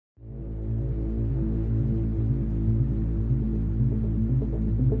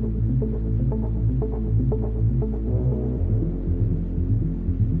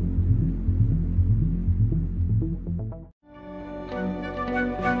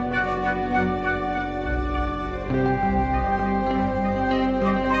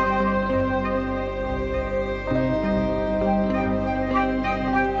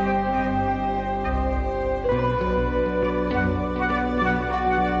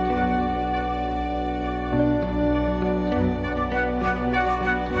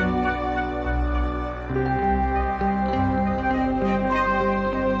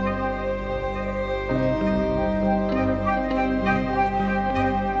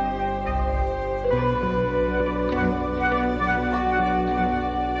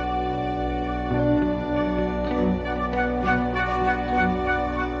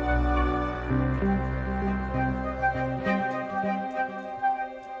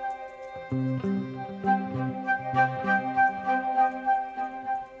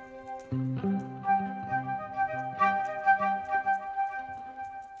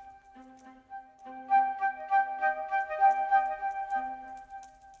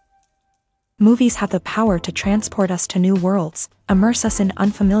Movies have the power to transport us to new worlds, immerse us in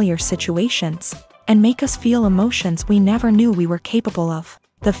unfamiliar situations, and make us feel emotions we never knew we were capable of.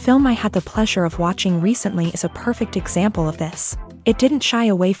 The film I had the pleasure of watching recently is a perfect example of this. It didn't shy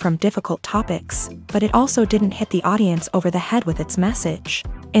away from difficult topics, but it also didn't hit the audience over the head with its message.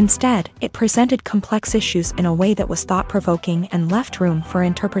 Instead, it presented complex issues in a way that was thought-provoking and left room for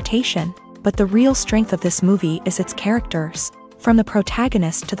interpretation. But the real strength of this movie is its characters. From the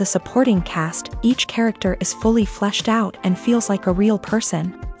protagonist to the supporting cast, each character is fully fleshed out and feels like a real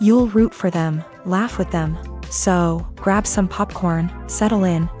person. You'll root for them, laugh with them. So, grab some popcorn, settle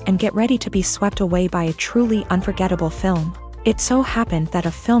in, and get ready to be swept away by a truly unforgettable film. It so happened that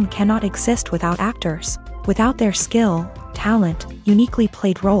a film cannot exist without actors. Without their skill, talent, uniquely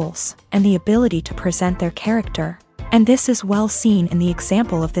played roles, and the ability to present their character. And this is well seen in the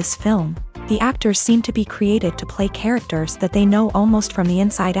example of this film. The actors seem to be created to play characters that they know almost from the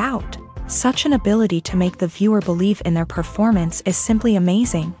inside out. Such an ability to make the viewer believe in their performance is simply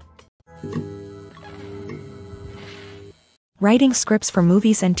amazing. Writing scripts for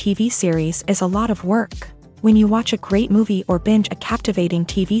movies and TV series is a lot of work. When you watch a great movie or binge a captivating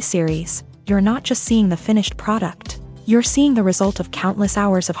TV series, you're not just seeing the finished product. You're seeing the result of countless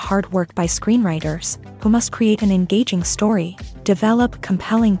hours of hard work by screenwriters, who must create an engaging story, develop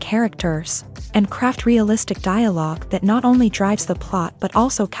compelling characters, and craft realistic dialogue that not only drives the plot but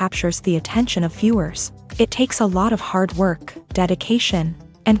also captures the attention of viewers. It takes a lot of hard work, dedication,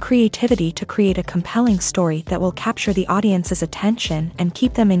 and creativity to create a compelling story that will capture the audience's attention and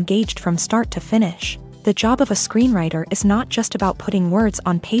keep them engaged from start to finish. The job of a screenwriter is not just about putting words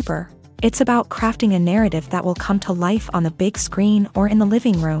on paper. It's about crafting a narrative that will come to life on the big screen or in the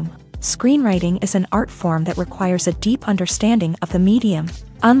living room. Screenwriting is an art form that requires a deep understanding of the medium.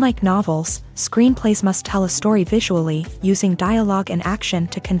 Unlike novels, screenplays must tell a story visually, using dialogue and action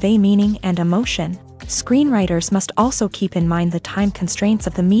to convey meaning and emotion. Screenwriters must also keep in mind the time constraints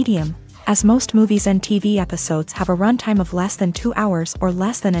of the medium, as most movies and TV episodes have a runtime of less than 2 hours or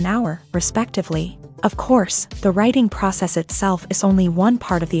less than an hour, respectively. Of course, the writing process itself is only one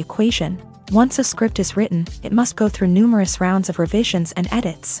part of the equation. Once a script is written, it must go through numerous rounds of revisions and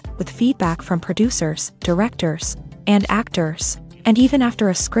edits, with feedback from producers, directors, and actors. And even after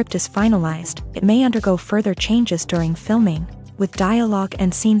a script is finalized, it may undergo further changes during filming, with dialogue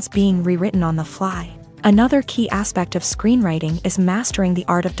and scenes being rewritten on the fly. Another key aspect of screenwriting is mastering the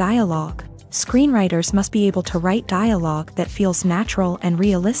art of dialogue. Screenwriters must be able to write dialogue that feels natural and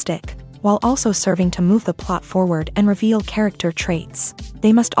realistic, while also serving to move the plot forward and reveal character traits.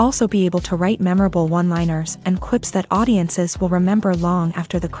 They must also be able to write memorable one-liners and quips that audiences will remember long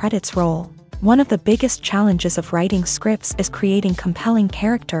after the credits roll. One of the biggest challenges of writing scripts is creating compelling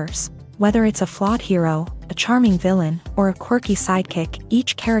characters. Whether it's a flawed hero, a charming villain, or a quirky sidekick,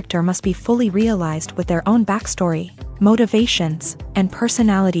 each character must be fully realized with their own backstory, motivations, and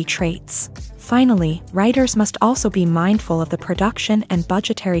personality traits. Finally, writers must also be mindful of the production and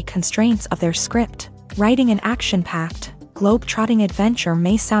budgetary constraints of their script. Writing an action-packed, globe-trotting adventure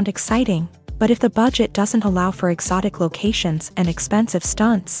may sound exciting, but if the budget doesn't allow for exotic locations and expensive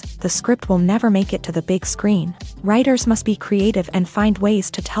stunts, the script will never make it to the big screen. Writers must be creative and find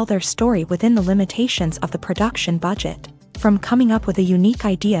ways to tell their story within the limitations of the production budget. From coming up with a unique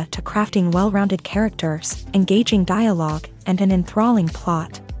idea to crafting well-rounded characters, engaging dialogue, and an enthralling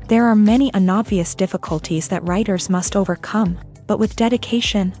plot, there are many unobvious difficulties that writers must overcome, but with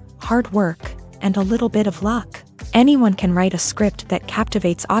dedication, hard work, and a little bit of luck, anyone can write a script that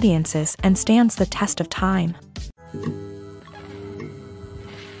captivates audiences and stands the test of time.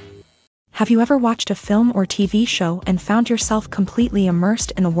 Have you ever watched a film or TV show and found yourself completely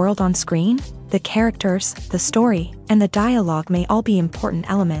immersed in the world on screen? The characters, the story, and the dialogue may all be important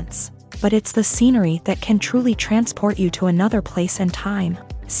elements, but it's the scenery that can truly transport you to another place and time.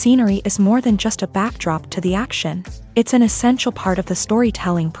 Scenery is more than just a backdrop to the action. It's an essential part of the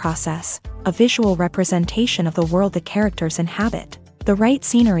storytelling process, a visual representation of the world the characters inhabit. The right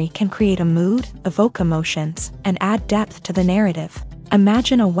scenery can create a mood, evoke emotions, and add depth to the narrative.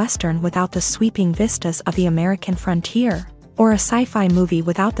 Imagine a Western without the sweeping vistas of the American frontier, or a sci-fi movie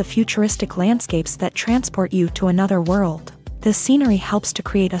without the futuristic landscapes that transport you to another world. The scenery helps to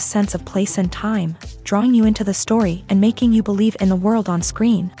create a sense of place and time, drawing you into the story and making you believe in the world on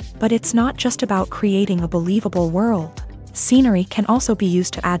screen. But it's not just about creating a believable world. Scenery can also be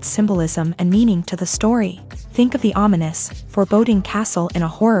used to add symbolism and meaning to the story. Think of the ominous, foreboding castle in a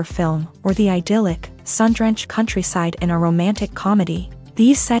horror film, or the idyllic, sun-drenched countryside in a romantic comedy.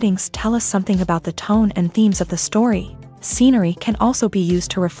 These settings tell us something about the tone and themes of the story. Scenery can also be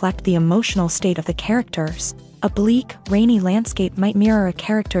used to reflect the emotional state of the characters. A bleak, rainy landscape might mirror a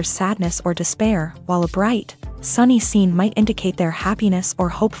character's sadness or despair, while a bright, sunny scene might indicate their happiness or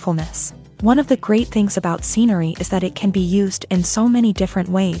hopefulness. One of the great things about scenery is that it can be used in so many different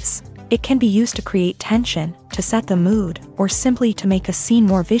ways. It can be used to create tension, to set the mood, or simply to make a scene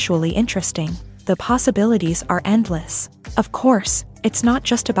more visually interesting. The possibilities are endless. Of course, it's not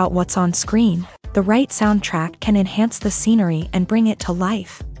just about what's on screen. The right soundtrack can enhance the scenery and bring it to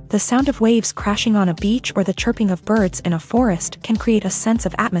life. The sound of waves crashing on a beach or the chirping of birds in a forest can create a sense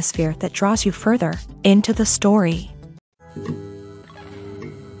of atmosphere that draws you further into the story.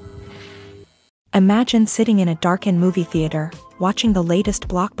 Imagine sitting in a darkened movie theater, watching the latest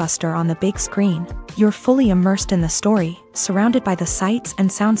blockbuster on the big screen. You're fully immersed in the story, surrounded by the sights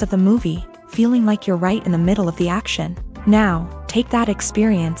and sounds of the movie, feeling like you're right in the middle of the action. Now, take that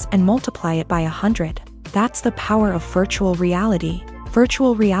experience and multiply it by 100. That's the power of virtual reality.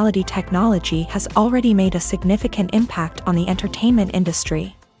 Virtual reality technology has already made a significant impact on the entertainment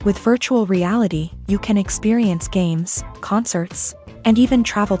industry. With virtual reality, you can experience games, concerts, and even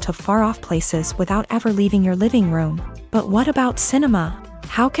travel to far-off places without ever leaving your living room. But what about cinema?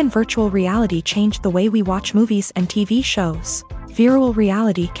 How can virtual reality change the way we watch movies and TV shows? Virtual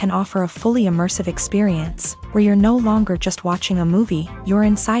reality can offer a fully immersive experience, where you're no longer just watching a movie, you're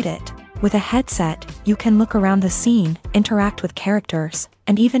inside it. With a headset, you can look around the scene, interact with characters,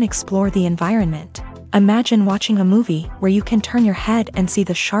 and even explore the environment. Imagine watching a movie where you can turn your head and see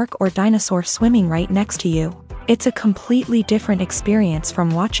the shark or dinosaur swimming right next to you. It's a completely different experience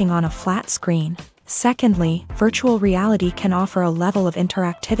from watching on a flat screen. Secondly, virtual reality can offer a level of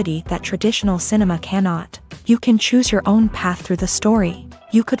interactivity that traditional cinema cannot. You can choose your own path through the story.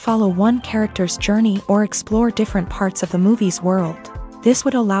 You could follow one character's journey or explore different parts of the movie's world. This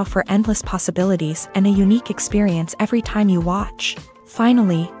would allow for endless possibilities and a unique experience every time you watch.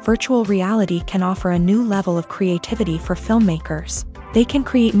 Finally, virtual reality can offer a new level of creativity for filmmakers. They can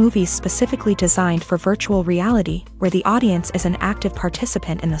create movies specifically designed for virtual reality, where the audience is an active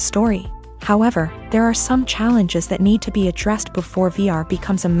participant in the story. However, there are some challenges that need to be addressed before VR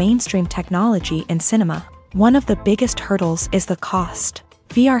becomes a mainstream technology in cinema. One of the biggest hurdles is the cost.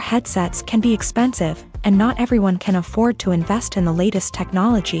 VR headsets can be expensive, and not everyone can afford to invest in the latest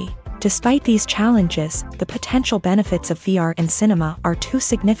technology. Despite these challenges, the potential benefits of VR in cinema are too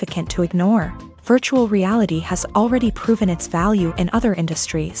significant to ignore. Virtual reality has already proven its value in other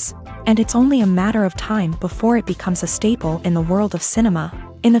industries, and it's only a matter of time before it becomes a staple in the world of cinema.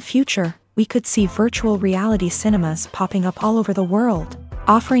 In the future, we could see virtual reality cinemas popping up all over the world,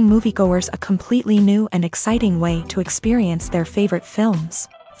 offering moviegoers a completely new and exciting way to experience their favorite films.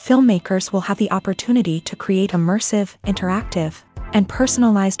 Filmmakers will have the opportunity to create immersive, interactive, and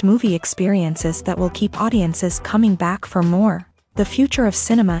personalized movie experiences that will keep audiences coming back for more. The future of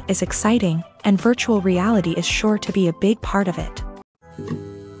cinema is exciting, and virtual reality is sure to be a big part of it.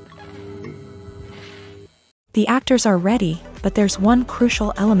 The actors are ready, but there's one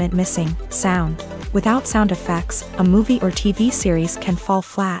crucial element missing: sound. Without sound effects, a movie or TV series can fall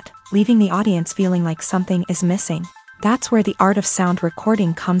flat, leaving the audience feeling like something is missing. That's where the art of sound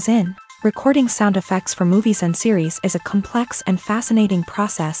recording comes in. Recording sound effects for movies and series is a complex and fascinating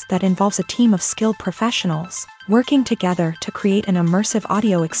process that involves a team of skilled professionals working together to create an immersive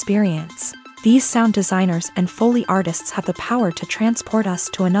audio experience. These sound designers and Foley artists have the power to transport us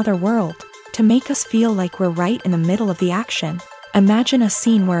to another world, to make us feel like we're right in the middle of the action. Imagine a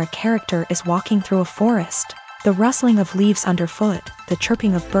scene where a character is walking through a forest. The rustling of leaves underfoot, the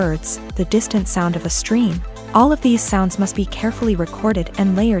chirping of birds, the distant sound of a stream. All of these sounds must be carefully recorded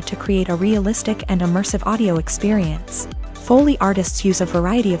and layered to create a realistic and immersive audio experience. Foley artists use a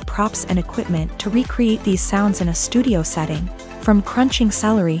variety of props and equipment to recreate these sounds in a studio setting, from crunching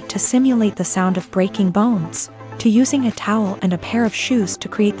celery to simulate the sound of breaking bones. to using a towel and a pair of shoes to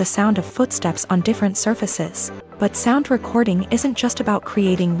create the sound of footsteps on different surfaces. But sound recording isn't just about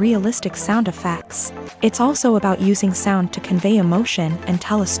creating realistic sound effects. It's also about using sound to convey emotion and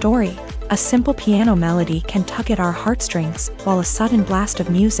tell a story. A simple piano melody can tug at our heartstrings, while a sudden blast of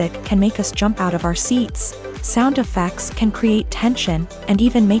music can make us jump out of our seats. Sound effects can create tension and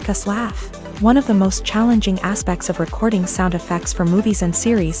even make us laugh. One of the most challenging aspects of recording sound effects for movies and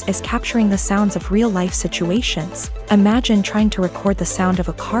series is capturing the sounds of real-life situations. Imagine trying to record the sound of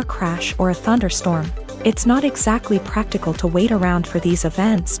a car crash or a thunderstorm. It's not exactly practical to wait around for these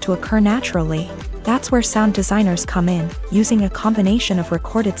events to occur naturally. That's where sound designers come in, using a combination of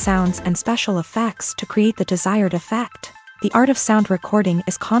recorded sounds and special effects to create the desired effect. The art of sound recording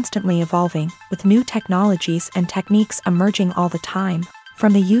is constantly evolving, with new technologies and techniques emerging all the time.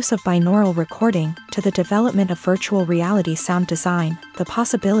 From the use of binaural recording to the development of virtual reality sound design, the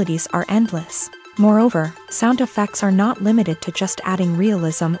possibilities are endless. Moreover, sound effects are not limited to just adding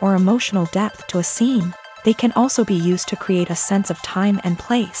realism or emotional depth to a scene. They can also be used to create a sense of time and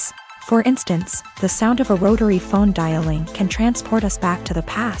place. For instance, the sound of a rotary phone dialing can transport us back to the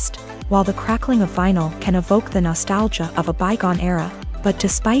past, while the crackling of vinyl can evoke the nostalgia of a bygone era. But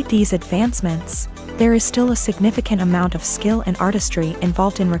despite these advancements, there is still a significant amount of skill and artistry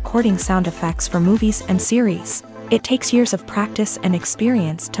involved in recording sound effects for movies and series. It takes years of practice and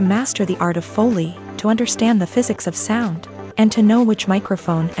experience to master the art of Foley, to understand the physics of sound, and to know which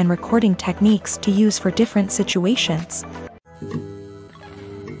microphone and recording techniques to use for different situations.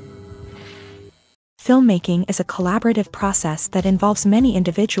 Filmmaking is a collaborative process that involves many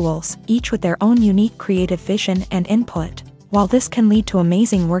individuals, each with their own unique creative vision and input. While this can lead to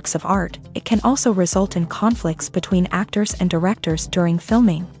amazing works of art, it can also result in conflicts between actors and directors during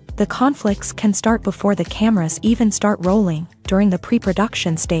filming. The conflicts can start before the cameras even start rolling, during the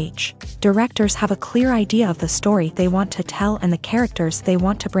pre-production stage. Directors have a clear idea of the story they want to tell and the characters they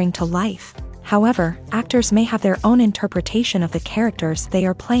want to bring to life. However, actors may have their own interpretation of the characters they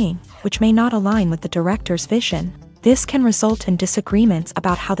are playing, which may not align with the director's vision. This can result in disagreements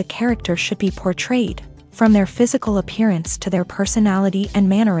about how the character should be portrayed, from their physical appearance to their personality and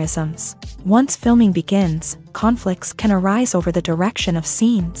mannerisms. Once filming begins, conflicts can arise over the direction of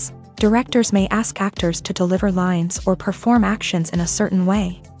scenes. Directors may ask actors to deliver lines or perform actions in a certain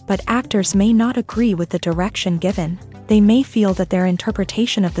way, but actors may not agree with the direction given. They may feel that their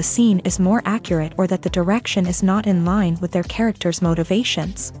interpretation of the scene is more accurate or that the direction is not in line with their character's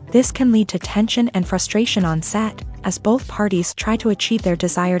motivations. This can lead to tension and frustration on set, as both parties try to achieve their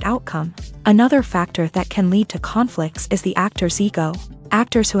desired outcome. Another factor that can lead to conflicts is the actor's ego.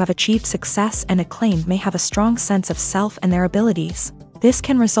 Actors who have achieved success and acclaim may have a strong sense of self and their abilities. This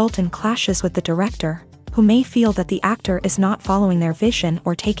can result in clashes with the director, who may feel that the actor is not following their vision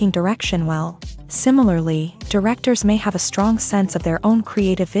or taking direction well. Similarly, directors may have a strong sense of their own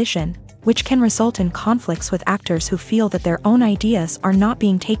creative vision, which can result in conflicts with actors who feel that their own ideas are not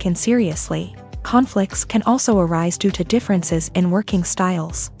being taken seriously. Conflicts can also arise due to differences in working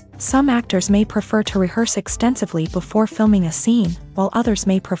styles. Some actors may prefer to rehearse extensively before filming a scene, while others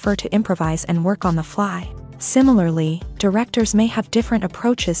may prefer to improvise and work on the fly. Similarly, directors may have different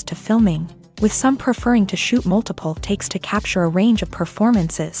approaches to filming, with some preferring to shoot multiple takes to capture a range of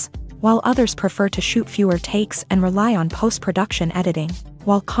performances, while others prefer to shoot fewer takes and rely on post-production editing.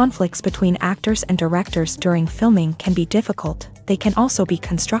 While conflicts between actors and directors during filming can be difficult, they can also be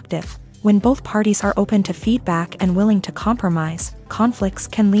constructive. When both parties are open to feedback and willing to compromise, conflicts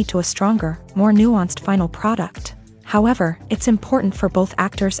can lead to a stronger, more nuanced final product. However, it's important for both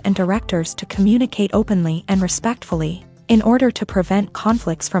actors and directors to communicate openly and respectfully, in order to prevent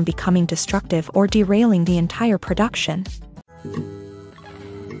conflicts from becoming destructive or derailing the entire production.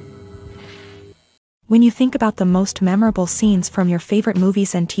 When you think about the most memorable scenes from your favorite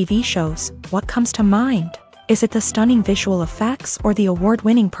movies and TV shows, what comes to mind? Is it the stunning visual effects or the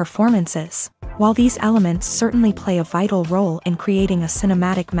award-winning performances? While these elements certainly play a vital role in creating a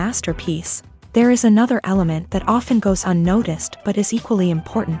cinematic masterpiece, there is another element that often goes unnoticed but is equally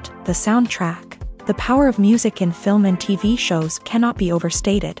important: the soundtrack. The power of music in film and TV shows cannot be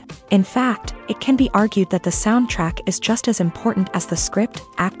overstated. In fact, it can be argued that the soundtrack is just as important as the script,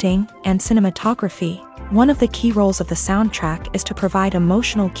 acting, and cinematography. One of the key roles of the soundtrack is to provide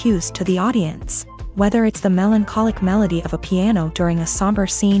emotional cues to the audience. Whether it's the melancholic melody of a piano during a somber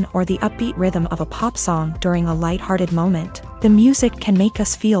scene or the upbeat rhythm of a pop song during a light-hearted moment, the music can make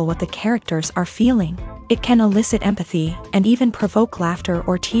us feel what the characters are feeling. It can elicit empathy and even provoke laughter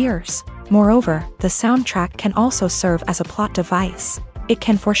or tears. Moreover, the soundtrack can also serve as a plot device. It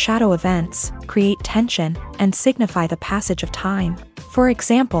can foreshadow events, create tension, and signify the passage of time. For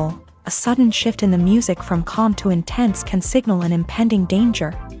example, A sudden shift in the music from calm to intense can signal an impending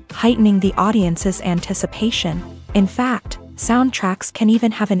danger, heightening the audience's anticipation. In fact, soundtracks can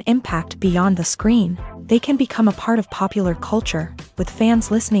even have an impact beyond the screen. They can become a part of popular culture, with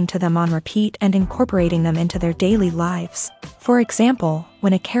fans listening to them on repeat and incorporating them into their daily lives. For example,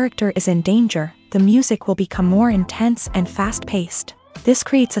 when a character is in danger, the music will become more intense and fast-paced. This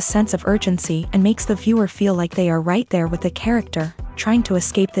creates a sense of urgency and makes the viewer feel like they are right there with the character, trying to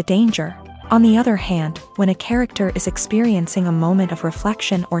escape the danger. On the other hand, when a character is experiencing a moment of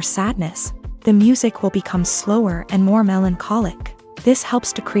reflection or sadness, the music will become slower and more melancholic. This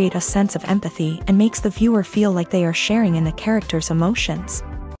helps to create a sense of empathy and makes the viewer feel like they are sharing in the character's emotions.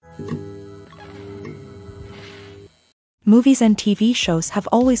 Movies and TV shows have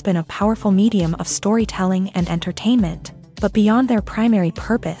always been a powerful medium of storytelling and entertainment, but beyond their primary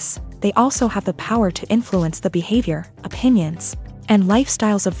purpose, they also have the power to influence the behavior, opinions, and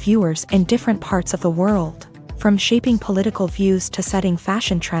lifestyles of viewers in different parts of the world. From shaping political views to setting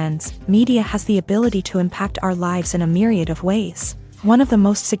fashion trends, media has the ability to impact our lives in a myriad of ways. One of the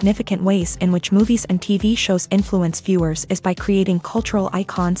most significant ways in which movies and TV shows influence viewers is by creating cultural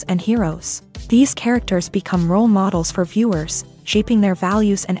icons and heroes. These characters become role models for viewers, shaping their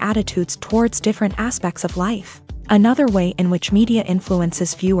values and attitudes towards different aspects of life. Another way in which media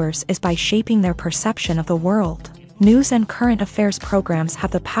influences viewers is by shaping their perception of the world. News and current affairs programs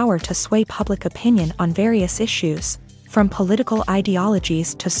have the power to sway public opinion on various issues, from political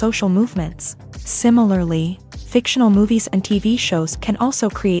ideologies to social movements. Similarly, fictional movies and TV shows can also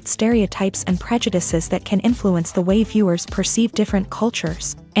create stereotypes and prejudices that can influence the way viewers perceive different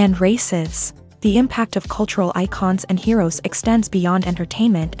cultures and races. The impact of cultural icons and heroes extends beyond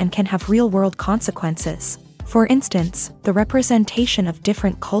entertainment and can have real-world consequences. For instance, the representation of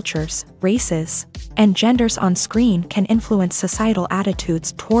different cultures, races, and genders on screen can influence societal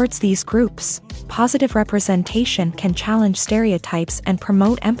attitudes towards these groups. Positive representation can challenge stereotypes and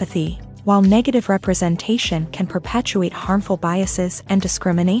promote empathy, while negative representation can perpetuate harmful biases and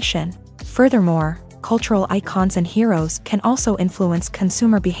discrimination. Furthermore, cultural icons and heroes can also influence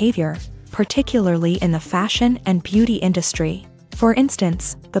consumer behavior, particularly in the fashion and beauty industry. For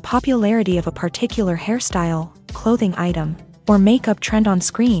instance, the popularity of a particular hairstyle, clothing item, or makeup trend on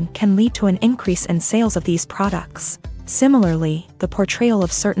screen can lead to an increase in sales of these products. Similarly, the portrayal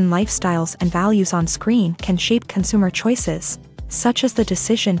of certain lifestyles and values on screen can shape consumer choices, such as the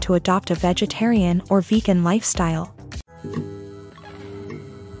decision to adopt a vegetarian or vegan lifestyle.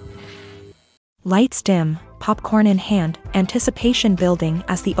 Lights dim, popcorn in hand, anticipation building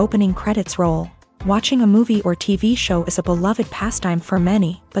as the opening credits roll. Watching a movie or TV show is a beloved pastime for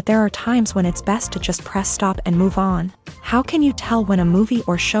many, but there are times when it's best to just press stop and move on. How can you tell when a movie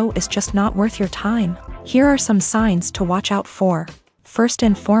or show is just not worth your time? Here are some signs to watch out for. First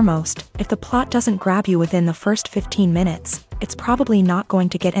and foremost, if the plot doesn't grab you within the first 15 minutes, it's probably not going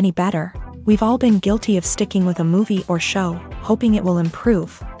to get any better. We've all been guilty of sticking with a movie or show, hoping it will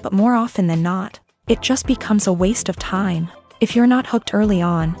improve, but more often than not, it just becomes a waste of time. If you're not hooked early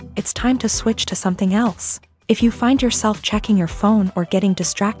on, it's time to switch to something else. If you find yourself checking your phone or getting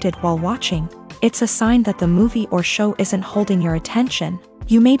distracted while watching, it's a sign that the movie or show isn't holding your attention.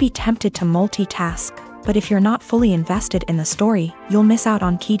 You may be tempted to multitask, but if you're not fully invested in the story, you'll miss out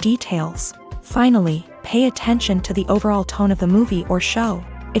on key details. Finally, pay attention to the overall tone of the movie or show.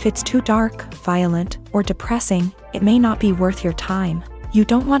 If it's too dark, violent, or depressing, it may not be worth your time. You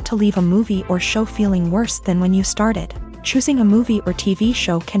don't want to leave a movie or show feeling worse than when you started. Choosing a movie or TV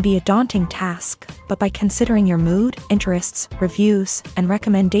show can be a daunting task, but by considering your mood, interests, reviews, and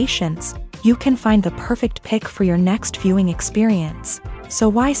recommendations, you can find the perfect pick for your next viewing experience. So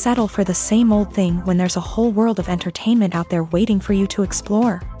why settle for the same old thing when there's a whole world of entertainment out there waiting for you to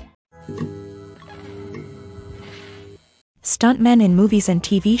explore? Stuntmen in movies and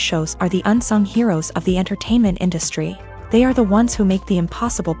TV shows are the unsung heroes of the entertainment industry. They are the ones who make the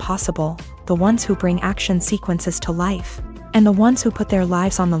impossible possible, the ones who bring action sequences to life, and the ones who put their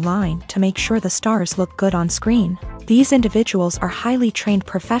lives on the line to make sure the stars look good on screen. These individuals are highly trained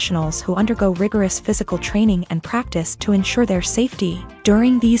professionals who undergo rigorous physical training and practice to ensure their safety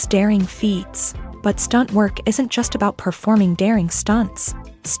during these daring feats. But stunt work isn't just about performing daring stunts.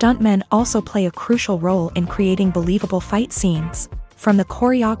 Stuntmen also play a crucial role in creating believable fight scenes. From the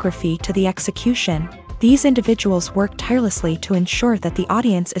choreography to the execution, these individuals work tirelessly to ensure that the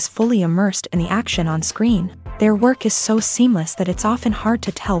audience is fully immersed in the action on screen. Their work is so seamless that it's often hard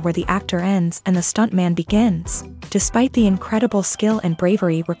to tell where the actor ends and the stuntman begins. Despite the incredible skill and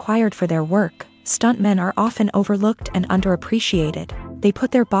bravery required for their work, stuntmen are often overlooked and underappreciated. They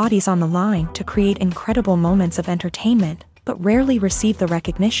put their bodies on the line to create incredible moments of entertainment, but but rarely receive the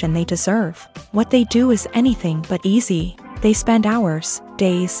recognition they deserve. What they do is anything but easy. They spend hours,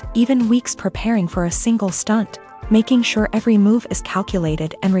 days, even weeks preparing for a single stunt, making sure every move is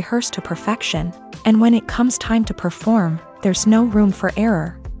calculated and rehearsed to perfection. And when it comes time to perform, there's no room for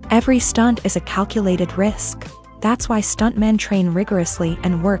error. Every stunt is a calculated risk. That's why stuntmen train rigorously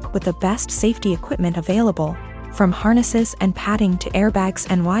and work with the best safety equipment available, from harnesses and padding to airbags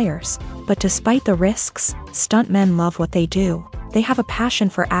and wires. But despite the risks, stuntmen love what they do. They have a passion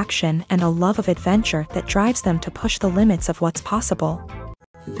for action and a love of adventure that drives them to push the limits of what's possible.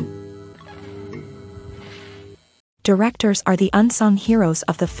 Directors are the unsung heroes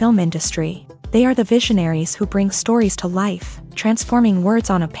of the film industry. They are the visionaries who bring stories to life, transforming words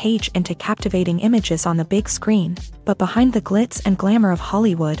on a page into captivating images on the big screen. But behind the glitz and glamour of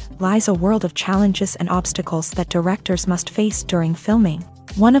Hollywood lies a world of challenges and obstacles that directors must face during filming.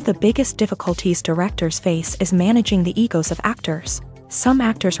 One of the biggest difficulties directors face is managing the egos of actors. Some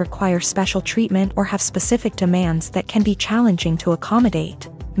actors require special treatment or have specific demands that can be challenging to accommodate.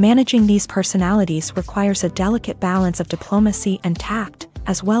 Managing these personalities requires a delicate balance of diplomacy and tact,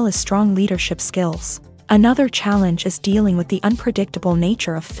 as well as strong leadership skills. Another challenge is dealing with the unpredictable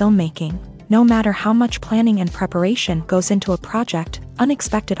nature of filmmaking. No matter how much planning and preparation goes into a project,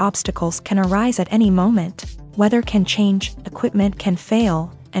 unexpected obstacles can arise at any moment. Weather can change, equipment can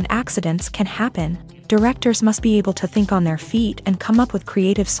fail, and accidents can happen. Directors must be able to think on their feet and come up with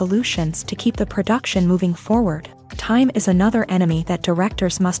creative solutions to keep the production moving forward. Time is another enemy that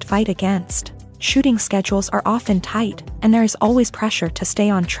directors must fight against. Shooting schedules are often tight, and there is always pressure to stay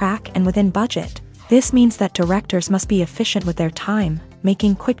on track and within budget. This means that directors must be efficient with their time,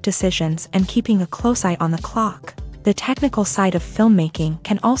 making quick decisions and keeping a close eye on the clock. The technical side of filmmaking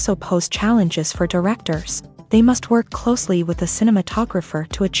can also pose challenges for directors. They must work closely with the cinematographer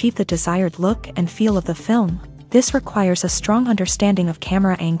to achieve the desired look and feel of the film. This requires a strong understanding of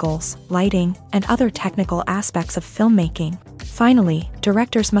camera angles, lighting, and other technical aspects of filmmaking. Finally,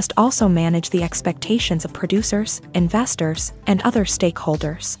 directors must also manage the expectations of producers, investors, and other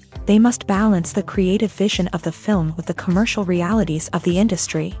stakeholders. They must balance the creative vision of the film with the commercial realities of the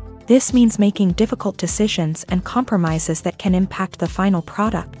industry. This means making difficult decisions and compromises that can impact the final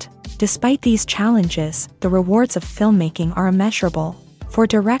product. Despite these challenges, the rewards of filmmaking are immeasurable. For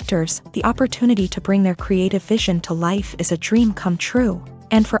directors, the opportunity to bring their creative vision to life is a dream come true.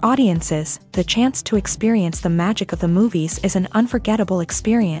 And for audiences, the chance to experience the magic of the movies is an unforgettable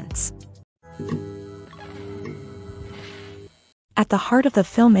experience. At the heart of the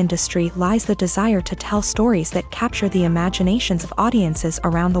film industry lies the desire to tell stories that capture the imaginations of audiences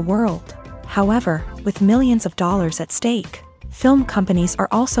around the world. However, with millions of dollars at stake, film companies are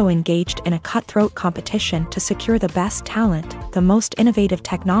also engaged in a cutthroat competition to secure the best talent, the most innovative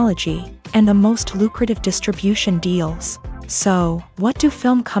technology, and the most lucrative distribution deals. So, what do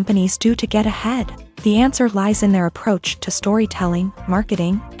film companies do to get ahead? The answer lies in their approach to storytelling,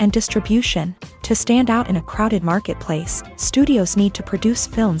 marketing, and distribution. To stand out in a crowded marketplace, studios need to produce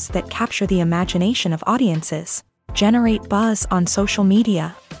films that capture the imagination of audiences, generate buzz on social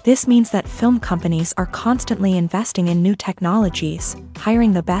media. This means that film companies are constantly investing in new technologies,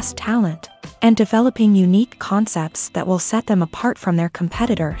 hiring the best talent, and developing unique concepts that will set them apart from their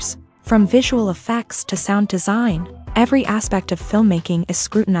competitors. From visual effects to sound design, every aspect of filmmaking is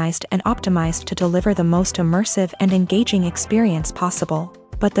scrutinized and optimized to deliver the most immersive and engaging experience possible.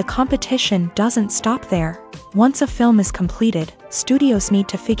 But the competition doesn't stop there. Once a film is completed, studios need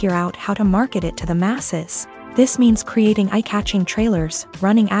to figure out how to market it to the masses. This means creating eye-catching trailers,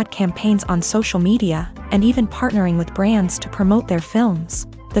 running ad campaigns on social media, and even partnering with brands to promote their films.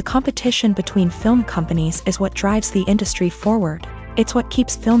 The competition between film companies is what drives the industry forward. It's what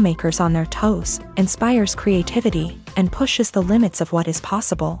keeps filmmakers on their toes, inspires creativity, and pushes the limits of what is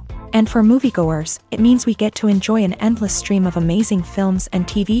possible. And for moviegoers, it means we get to enjoy an endless stream of amazing films and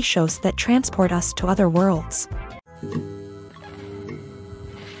TV shows that transport us to other worlds.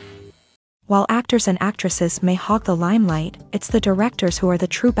 While actors and actresses may hog the limelight, it's the directors who are the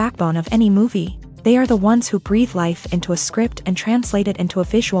true backbone of any movie. They are the ones who breathe life into a script and translate it into a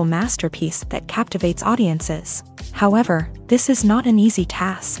visual masterpiece that captivates audiences. However, this is not an easy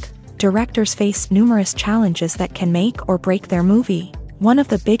task. Directors face numerous challenges that can make or break their movie. One of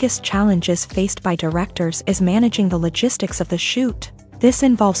the biggest challenges faced by directors is managing the logistics of the shoot. This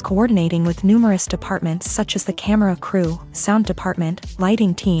involves coordinating with numerous departments such as the camera crew, sound department,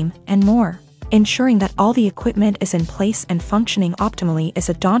 lighting team, and more. Ensuring that all the equipment is in place and functioning optimally is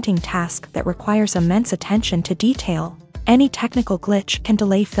a daunting task that requires immense attention to detail. Any technical glitch can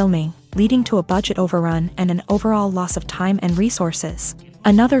delay filming, leading to a budget overrun and an overall loss of time and resources.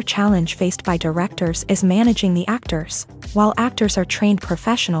 Another challenge faced by directors is managing the actors. While actors are trained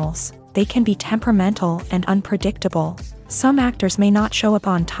professionals, they can be temperamental and unpredictable. Some actors may not show up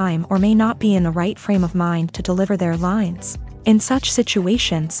on time or may not be in the right frame of mind to deliver their lines. In such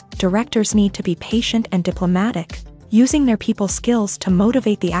situations, directors need to be patient and diplomatic, using their people skills to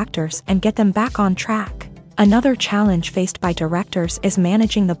motivate the actors and get them back on track. Another challenge faced by directors is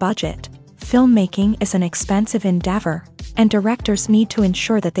managing the budget. Filmmaking is an expensive endeavor, and directors need to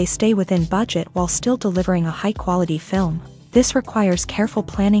ensure that they stay within budget while still delivering a high-quality film. This requires careful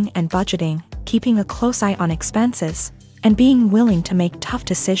planning and budgeting, keeping a close eye on expenses, and being willing to make tough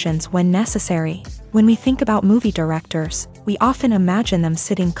decisions when necessary. When we think about movie directors, we often imagine them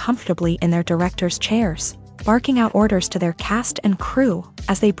sitting comfortably in their director's chairs, barking out orders to their cast and crew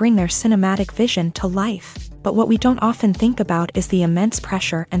as they bring their cinematic vision to life. But what we don't often think about is the immense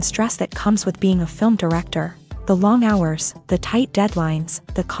pressure and stress that comes with being a film director. The long hours, the tight deadlines,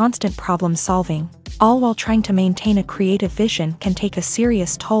 the constant problem solving, all while trying to maintain a creative vision can take a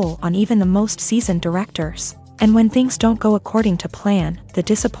serious toll on even the most seasoned directors. And when things don't go according to plan, the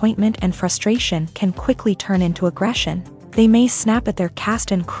disappointment and frustration can quickly turn into aggression. They may snap at their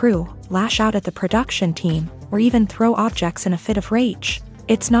cast and crew, lash out at the production team, or even throw objects in a fit of rage.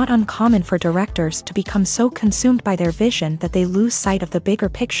 It's not uncommon for directors to become so consumed by their vision that they lose sight of the bigger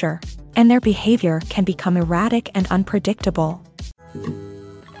picture, and their behavior can become erratic and unpredictable.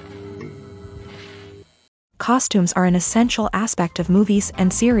 Costumes are an essential aspect of movies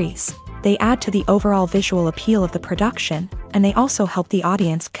and series. They add to the overall visual appeal of the production, and they also help the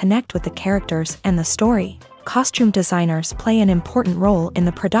audience connect with the characters and the story. Costume designers play an important role in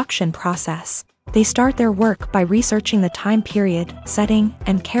the production process. They start their work by researching the time period, setting,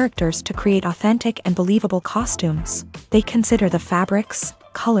 and characters to create authentic and believable costumes. They consider the fabrics,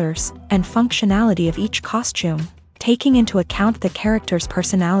 colors, and functionality of each costume, taking into account the character's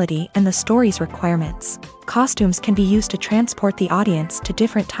personality and the story's requirements. Costumes can be used to transport the audience to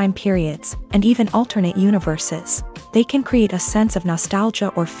different time periods and even alternate universes. They can create a sense of nostalgia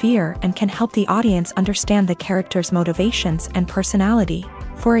or fear and can help the audience understand the character's motivations and personality.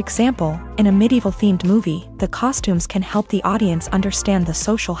 For example, in a medieval-themed movie, the costumes can help the audience understand the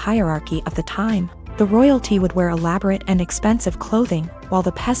social hierarchy of the time. The royalty would wear elaborate and expensive clothing, while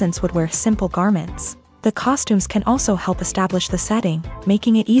the peasants would wear simple garments. The costumes can also help establish the setting,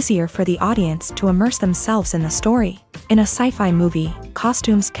 making it easier for the audience to immerse themselves in the story. In a sci-fi movie,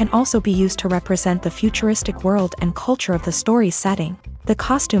 costumes can also be used to represent the futuristic world and culture of the story's setting. The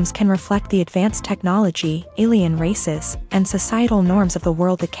costumes can reflect the advanced technology, alien races, and societal norms of the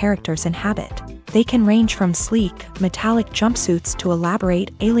world the characters inhabit. They can range from sleek, metallic jumpsuits to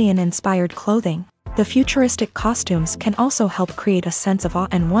elaborate, alien-inspired clothing. The futuristic costumes can also help create a sense of awe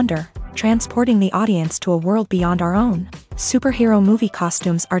and wonder, transporting the audience to a world beyond our own. Superhero movie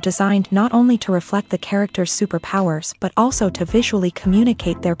costumes are designed not only to reflect the character's superpowers but also to visually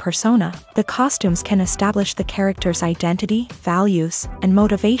communicate their persona. The costumes can establish the character's identity, values, and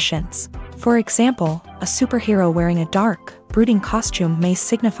motivations. For example, a superhero wearing a dark, brooding costume may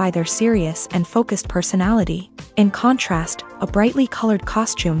signify their serious and focused personality. In contrast, a brightly colored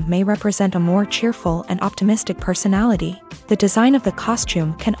costume may represent a more cheerful and optimistic personality. The design of the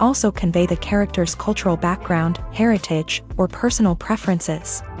costume can also convey the character's cultural background, heritage, or personal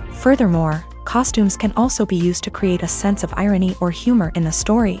preferences. Furthermore, costumes can also be used to create a sense of irony or humor in the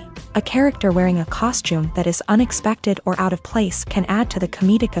story. A character wearing a costume that is unexpected or out of place can add to the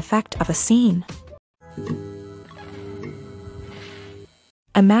comedic effect of a scene.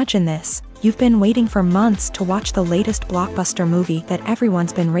 Imagine this: you've been waiting for months to watch the latest blockbuster movie that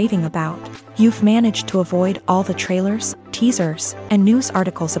everyone's been raving about. You've managed to avoid all the trailers, teasers, and news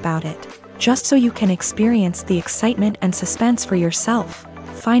articles about it, just so you can experience the excitement and suspense for yourself.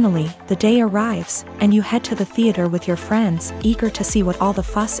 Finally, the day arrives, and you head to the theater with your friends, eager to see what all the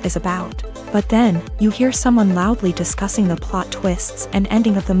fuss is about. But then, you hear someone loudly discussing the plot twists and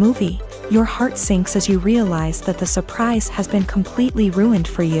ending of the movie. Your heart sinks as you realize that the surprise has been completely ruined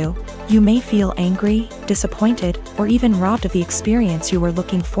for you. You may feel angry, disappointed, or even robbed of the experience you were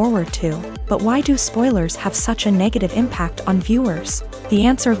looking forward to. But why do spoilers have such a negative impact on viewers? The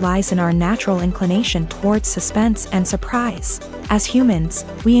answer lies in our natural inclination towards suspense and surprise. As humans,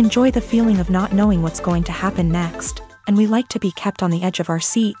 we enjoy the feeling of not knowing what's going to happen next, and we like to be kept on the edge of our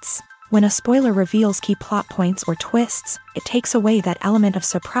seats. When a spoiler reveals key plot points or twists, it takes away that element of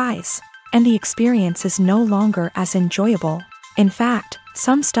surprise, and the experience is no longer as enjoyable. In fact,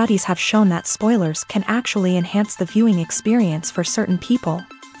 some studies have shown that spoilers can actually enhance the viewing experience for certain people.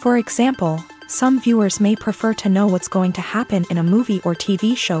 For example, some viewers may prefer to know what's going to happen in a movie or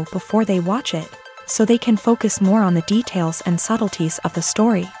TV show before they watch it. so they can focus more on the details and subtleties of the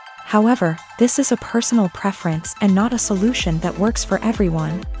story. However, this is a personal preference and not a solution that works for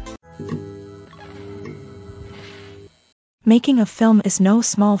everyone. Making a film is no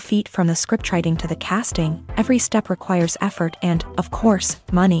small feat. From the scriptwriting to the casting, every step requires effort and, of course,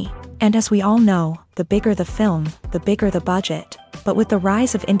 money. And as we all know, the bigger the film, the bigger the budget. But with the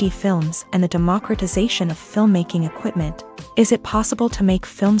rise of indie films and the democratization of filmmaking equipment, is it possible to make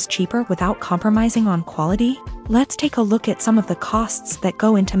films cheaper without compromising on quality? Let's take a look at some of the costs that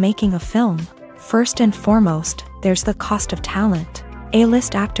go into making a film. First and foremost, there's the cost of talent.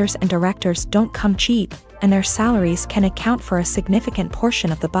 A-list actors and directors don't come cheap, and their salaries can account for a significant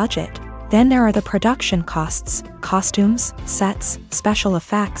portion of the budget. Then there are the production costs, costumes, sets, special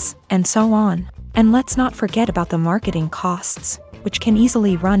effects, and so on. And let's not forget about the marketing costs, which can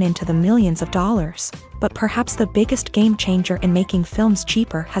easily run into the millions of dollars. But perhaps the biggest game changer in making films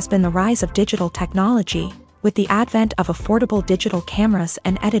cheaper has been the rise of digital technology. With the advent of affordable digital cameras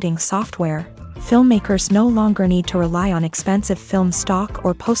and editing software, filmmakers no longer need to rely on expensive film stock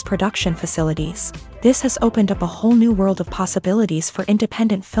or post-production facilities. This has opened up a whole new world of possibilities for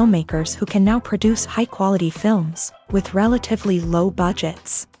independent filmmakers who can now produce high-quality films with relatively low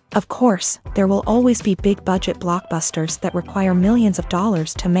budgets. Of course, there will always be big-budget blockbusters that require millions of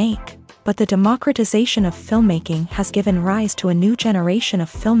dollars to make. But the democratization of filmmaking has given rise to a new generation of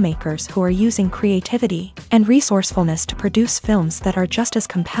filmmakers who are using creativity and resourcefulness to produce films that are just as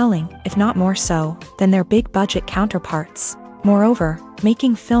compelling, if not more so, than their big-budget counterparts. Moreover,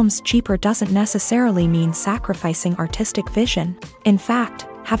 making films cheaper doesn't necessarily mean sacrificing artistic vision. In fact,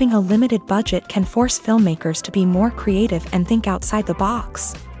 having a limited budget can force filmmakers to be more creative and think outside the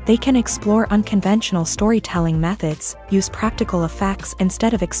box. They can explore unconventional storytelling methods, use practical effects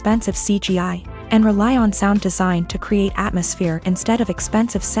instead of expensive CGI, and rely on sound design to create atmosphere instead of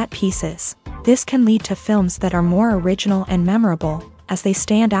expensive set pieces. This can lead to films that are more original and memorable, as they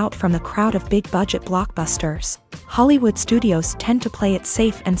stand out from the crowd of big-budget blockbusters. Hollywood studios tend to play it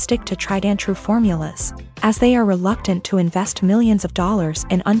safe and stick to tried-and-true formulas, as they are reluctant to invest millions of dollars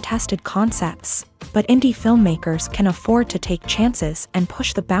in untested concepts. But indie filmmakers can afford to take chances and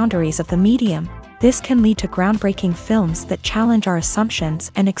push the boundaries of the medium. This can lead to groundbreaking films that challenge our assumptions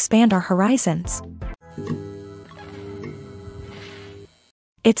and expand our horizons.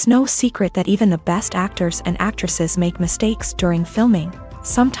 It's no secret that even the best actors and actresses make mistakes during filming.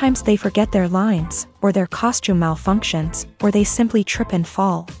 Sometimes they forget their lines, or their costume malfunctions, or they simply trip and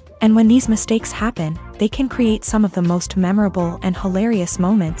fall. And when these mistakes happen, they can create some of the most memorable and hilarious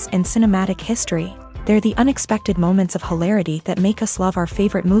moments in cinematic history. They're the unexpected moments of hilarity that make us love our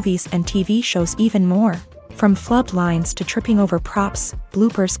favorite movies and TV shows even more. From flubbed lines to tripping over props,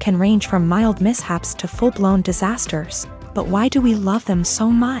 bloopers can range from mild mishaps to full-blown disasters. But why do we love them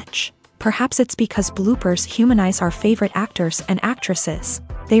so much? Perhaps it's because bloopers humanize our favorite actors and actresses.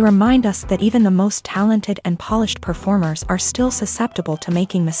 They remind us that even the most talented and polished performers are still susceptible to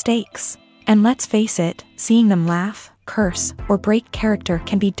making mistakes. And let's face it, seeing them laugh, curse, or break character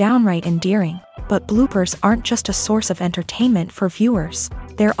can be downright endearing. But bloopers aren't just a source of entertainment for viewers.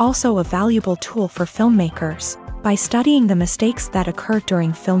 They're also a valuable tool for filmmakers. By studying the mistakes that occur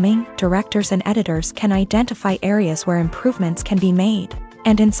during filming, directors and editors can identify areas where improvements can be made.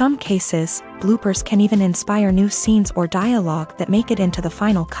 And in some cases, bloopers can even inspire new scenes or dialogue that make it into the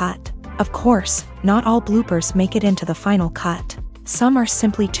final cut. Of course, not all bloopers make it into the final cut. Some are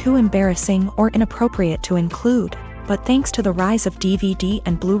simply too embarrassing or inappropriate to include. But thanks to the rise of DVD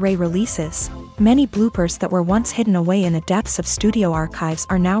and Blu-ray releases, many bloopers that were once hidden away in the depths of studio archives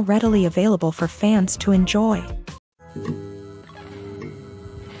are now readily available for fans to enjoy.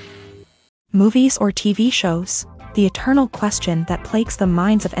 Movies or TV shows? The eternal question that plagues the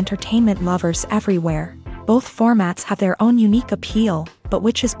minds of entertainment lovers everywhere. Both formats have their own unique appeal, but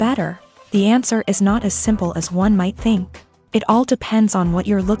which is better? The answer is not as simple as one might think. It all depends on what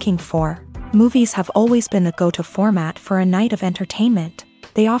you're looking for. Movies have always been the go-to format for a night of entertainment.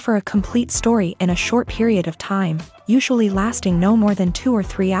 They offer a complete story in a short period of time, usually lasting no more than 2 or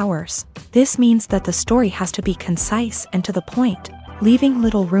 3 hours. This means that the story has to be concise and to the point, leaving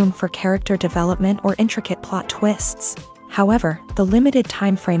little room for character development or intricate plot twists. However, the limited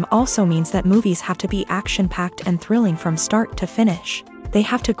time frame also means that movies have to be action-packed and thrilling from start to finish. They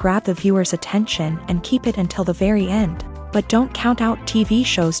have to grab the viewer's attention and keep it until the very end. But don't count out TV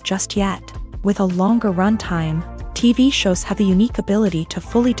shows just yet. With a longer runtime, TV shows have the unique ability to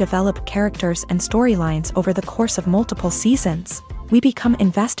fully develop characters and storylines over the course of multiple seasons. We become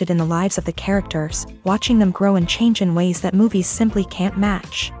invested in the lives of the characters, watching them grow and change in ways that movies simply can't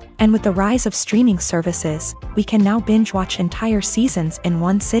match. And with the rise of streaming services, we can now binge-watch entire seasons in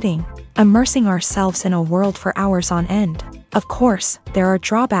one sitting, immersing ourselves in a world for hours on end. Of course, there are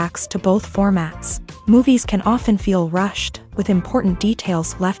drawbacks to both formats. Movies can often feel rushed, with important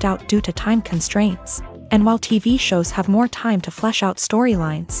details left out due to time constraints. And while TV shows have more time to flesh out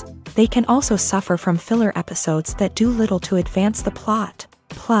storylines, they can also suffer from filler episodes that do little to advance the plot.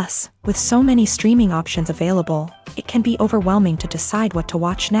 Plus, with so many streaming options available, it can be overwhelming to decide what to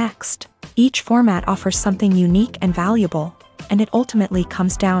watch next. Each format offers something unique and valuable, and it ultimately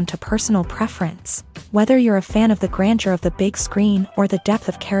comes down to personal preference. Whether you're a fan of the grandeur of the big screen or the depth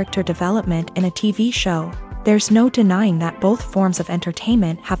of character development in a TV show, there's no denying that both forms of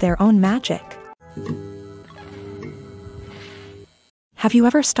entertainment have their own magic. Have you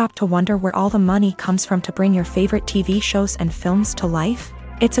ever stopped to wonder where all the money comes from to bring your favorite TV shows and films to life?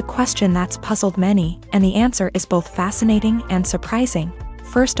 It's a question that's puzzled many, and the answer is both fascinating and surprising.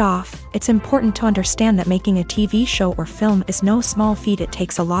 First off, it's important to understand that making a TV show or film is no small feat. It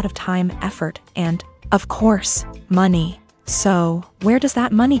takes a lot of time, effort, and, of course, money. So, where does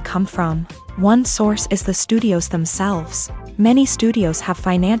that money come from? One source is the studios themselves. Many studios have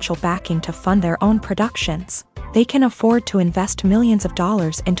financial backing to fund their own productions. They can afford to invest millions of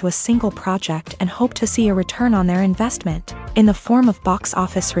dollars into a single project and hope to see a return on their investment, in the form of box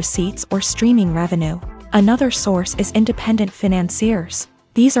office receipts or streaming revenue. Another source is independent financiers.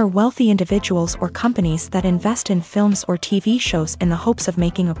 These are wealthy individuals or companies that invest in films or TV shows in the hopes of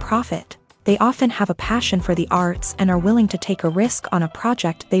making a profit. They often have a passion for the arts and are willing to take a risk on a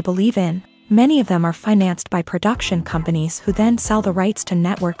project they believe in. Many of them are financed by production companies who then sell the rights to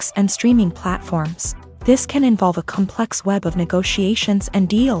networks and streaming platforms. This can involve a complex web of negotiations and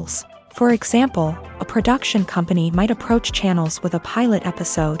deals. For example, a production company might approach channels with a pilot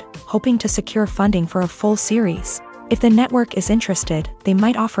episode, hoping to secure funding for a full series. If the network is interested, they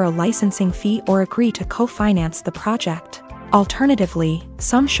might offer a licensing fee or agree to co-finance the project. Alternatively,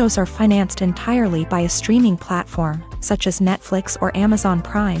 some shows are financed entirely by a streaming platform, such as Netflix or Amazon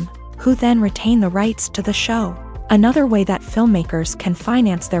Prime, who then retain the rights to the show. Another way that filmmakers can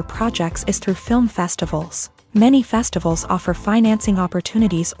finance their projects is through film festivals. Many festivals offer financing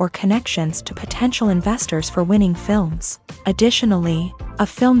opportunities or connections to potential investors for winning films. Additionally, a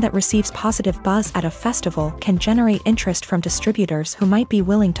film that receives positive buzz at a festival can generate interest from distributors who might be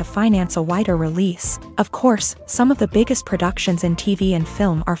willing to finance a wider release. Of course, some of the biggest productions in TV and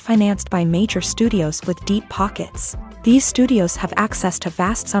film are financed by major studios with deep pockets. These studios have access to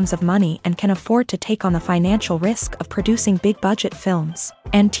vast sums of money and can afford to take on the financial risk of producing big-budget films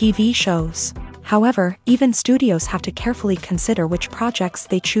and TV shows. However, even studios have to carefully consider which projects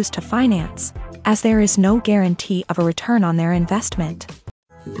they choose to finance, as there is no guarantee of a return on their investment.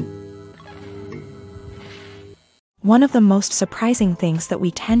 One of the most surprising things that we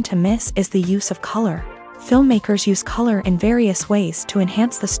tend to miss is the use of color. Filmmakers use color in various ways to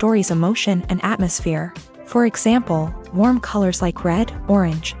enhance the story's emotion and atmosphere. For example, warm colors like red,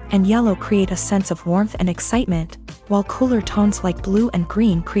 orange, and yellow create a sense of warmth and excitement, while cooler tones like blue and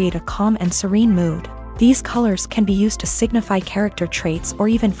green create a calm and serene mood. These colors can be used to signify character traits or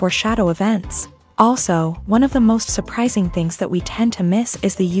even foreshadow events. Also, one of the most surprising things that we tend to miss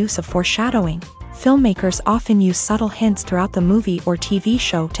is the use of foreshadowing. Filmmakers often use subtle hints throughout the movie or TV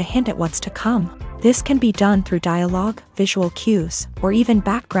show to hint at what's to come. This can be done through dialogue, visual cues, or even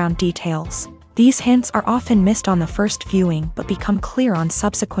background details. These hints are often missed on the first viewing but become clear on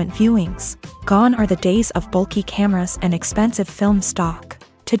subsequent viewings. Gone are the days of bulky cameras and expensive film stock.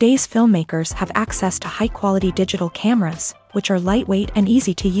 Today's filmmakers have access to high-quality digital cameras, which are lightweight and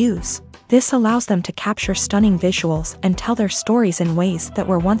easy to use. This allows them to capture stunning visuals and tell their stories in ways that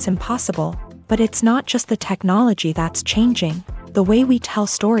were once impossible. But it's not just the technology that's changing. The way we tell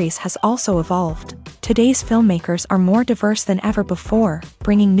stories has also evolved. Today's filmmakers are more diverse than ever before,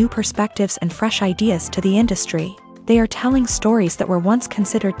 bringing new perspectives and fresh ideas to the industry. They are telling stories that were once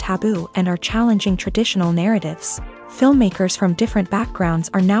considered taboo and are challenging traditional narratives. Filmmakers from different backgrounds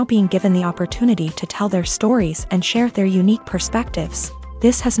are now being given the opportunity to tell their stories and share their unique perspectives.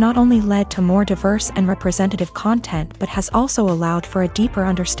 This has not only led to more diverse and representative content but has also allowed for a deeper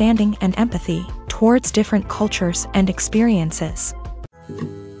understanding and empathy towards different cultures and experiences.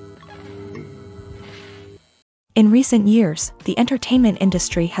 In recent years, the entertainment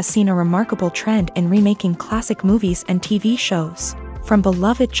industry has seen a remarkable trend in remaking classic movies and TV shows. From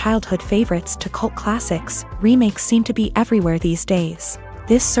beloved childhood favorites to cult classics, remakes seem to be everywhere these days.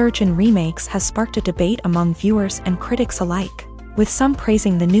 This surge in remakes has sparked a debate among viewers and critics alike, with some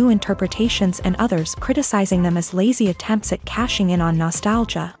praising the new interpretations and others criticizing them as lazy attempts at cashing in on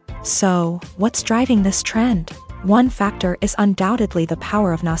nostalgia. So, what's driving this trend? One factor is undoubtedly the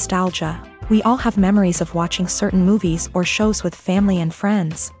power of nostalgia. We all have memories of watching certain movies or shows with family and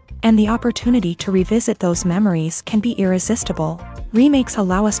friends, and the opportunity to revisit those memories can be irresistible. Remakes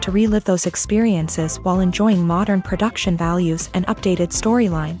allow us to relive those experiences while enjoying modern production values and updated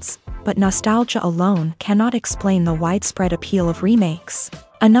storylines. But nostalgia alone cannot explain the widespread appeal of remakes.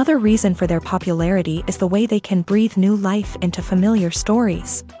 Another reason for their popularity is the way they can breathe new life into familiar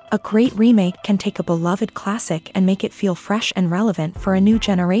stories. A great remake can take a beloved classic and make it feel fresh and relevant for a new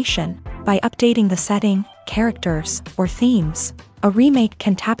generation. By updating the setting, characters, or themes, a remake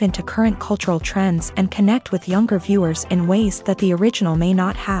can tap into current cultural trends and connect with younger viewers in ways that the original may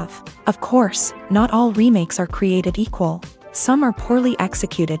not have. Of course, not all remakes are created equal. Some are poorly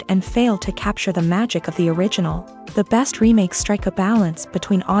executed and fail to capture the magic of the original. The best remakes strike a balance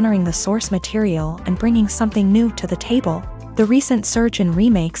between honoring the source material and bringing something new to the table. The recent surge in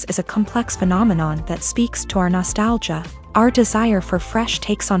remakes is a complex phenomenon that speaks to our nostalgia, our desire for fresh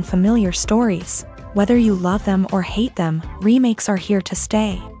takes on familiar stories. Whether you love them or hate them, remakes are here to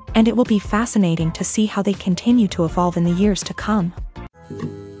stay, and it will be fascinating to see how they continue to evolve in the years to come.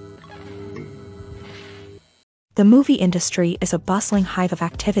 The movie industry is a bustling hive of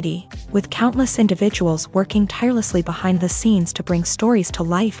activity, with countless individuals working tirelessly behind the scenes to bring stories to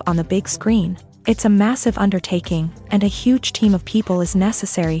life on the big screen. It's a massive undertaking, and a huge team of people is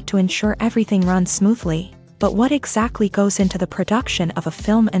necessary to ensure everything runs smoothly. But what exactly goes into the production of a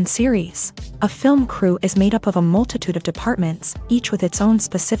film and series? A film crew is made up of a multitude of departments, each with its own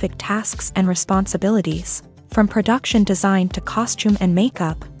specific tasks and responsibilities. From production design to costume and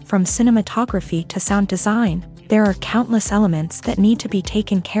makeup, from cinematography to sound design, there are countless elements that need to be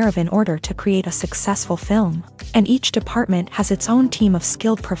taken care of in order to create a successful film. And each department has its own team of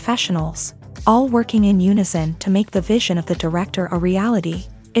skilled professionals, all working in unison to make the vision of the director a reality.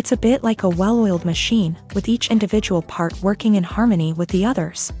 It's a bit like a well-oiled machine, with each individual part working in harmony with the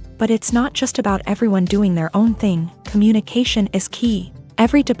others. But it's not just about everyone doing their own thing. Communication is key.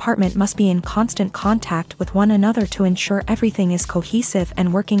 Every department must be in constant contact with one another to ensure everything is cohesive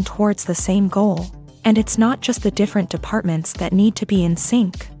and working towards the same goal. And it's not just the different departments that need to be in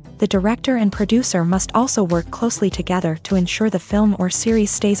sync. The director and producer must also work closely together to ensure the film or series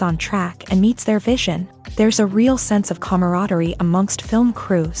stays on track and meets their vision. There's a real sense of camaraderie amongst film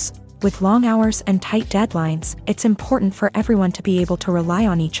crews. With long hours and tight deadlines, it's important for everyone to be able to rely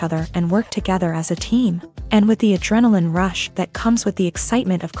on each other and work together as a team. And with the adrenaline rush that comes with the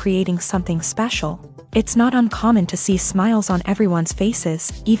excitement of creating something special, it's not uncommon to see smiles on everyone's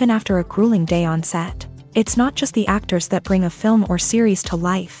faces, even after a grueling day on set. It's not just the actors that bring a film or series to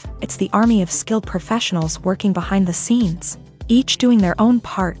life, it's the army of skilled professionals working behind the scenes, each doing their own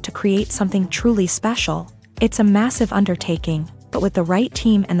part to create something truly special. It's a massive undertaking, but with the right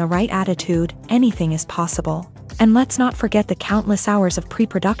team and the right attitude, anything is possible. And let's not forget the countless hours of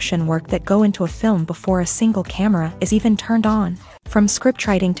pre-production work that go into a film before a single camera is even turned on. From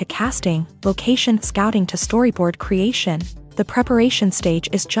scriptwriting to casting, location scouting to storyboard creation, the preparation stage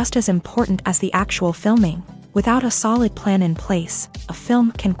is just as important as the actual filming. Without a solid plan in place, a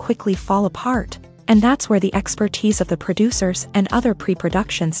film can quickly fall apart. And that's where the expertise of the producers and other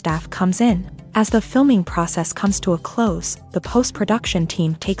pre-production staff comes in. As the filming process comes to a close, the post-production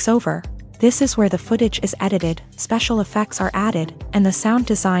team takes over. This is where the footage is edited, special effects are added, and the sound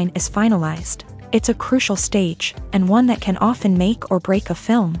design is finalized. It's a crucial stage, and one that can often make or break a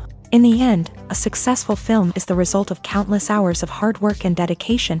film. In the end, a successful film is the result of countless hours of hard work and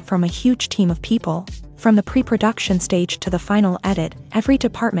dedication from a huge team of people. From the pre-production stage to the final edit, every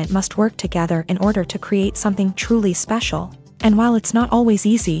department must work together in order to create something truly special. And while it's not always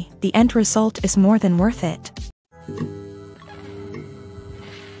easy, the end result is more than worth it.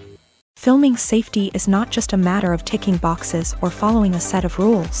 Filming safety is not just a matter of ticking boxes or following a set of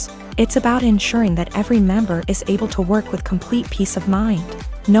rules. It's about ensuring that every member is able to work with complete peace of mind,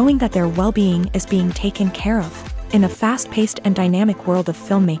 knowing that their well-being is being taken care of. In a fast-paced and dynamic world of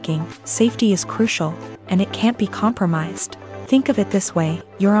filmmaking, safety is crucial, and it can't be compromised. Think of it this way: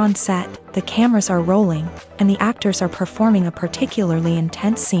 you're on set, the cameras are rolling, and the actors are performing a particularly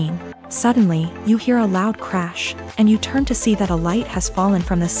intense scene. Suddenly, you hear a loud crash, and you turn to see that a light has fallen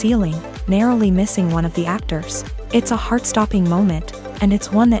from the ceiling, narrowly missing one of the actors. It's a heart-stopping moment, and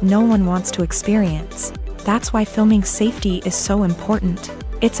it's one that no one wants to experience. That's why filming safety is so important.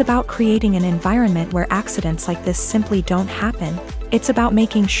 It's about creating an environment where accidents like this simply don't happen. It's about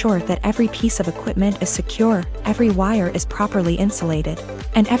making sure that every piece of equipment is secure, every wire is properly insulated,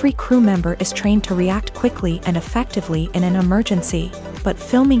 and every crew member is trained to react quickly and effectively in an emergency. But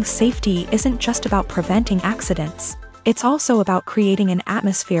filming safety isn't just about preventing accidents. It's also about creating an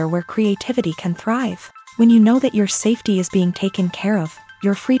atmosphere where creativity can thrive. When you know that your safety is being taken care of,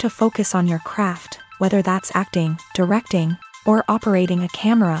 you're free to focus on your craft, whether that's acting, directing, or operating a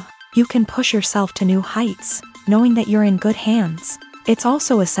camera. You can push yourself to new heights, knowing that you're in good hands. It's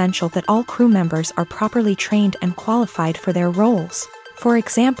also essential that all crew members are properly trained and qualified for their roles. For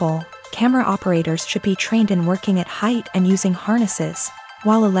example, camera operators should be trained in working at height and using harnesses,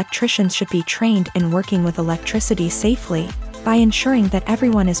 while electricians should be trained in working with electricity safely. By ensuring that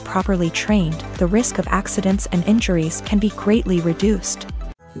everyone is properly trained, the risk of accidents and injuries can be greatly reduced.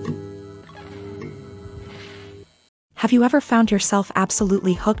 Have you ever found yourself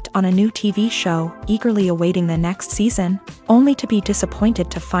absolutely hooked on a new TV show, eagerly awaiting the next season, only to be disappointed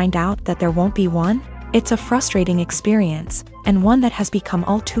to find out that there won't be one? It's a frustrating experience, and one that has become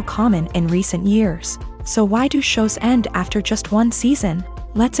all too common in recent years. So why do shows end after just one season?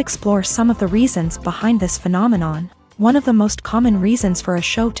 Let's explore some of the reasons behind this phenomenon. One of the most common reasons for a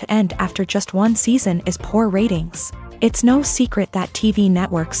show to end after just one season is poor ratings. It's no secret that TV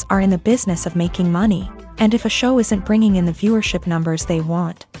networks are in the business of making money, and if a show isn't bringing in the viewership numbers they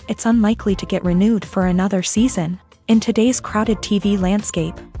want, it's unlikely to get renewed for another season. In today's crowded TV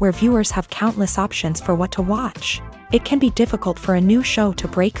landscape, where viewers have countless options for what to watch, it can be difficult for a new show to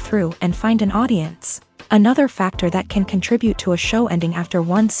break through and find an audience. Another factor that can contribute to a show ending after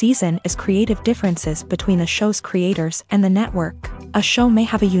one season is creative differences between the show's creators and the network. A show may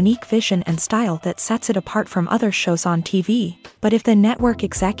have a unique vision and style that sets it apart from other shows on TV, but if the network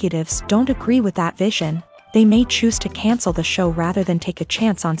executives don't agree with that vision, they may choose to cancel the show rather than take a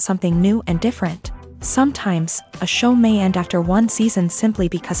chance on something new and different. Sometimes, a show may end after one season simply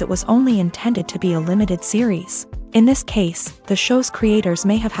because it was only intended to be a limited series. In this case, the show's creators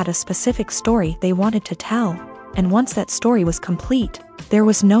may have had a specific story they wanted to tell, and once that story was complete, there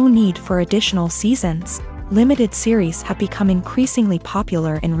was no need for additional seasons. Limited series have become increasingly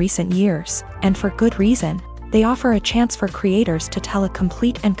popular in recent years, and for good reason. They offer a chance for creators to tell a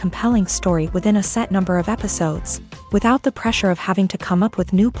complete and compelling story within a set number of episodes, without the pressure of having to come up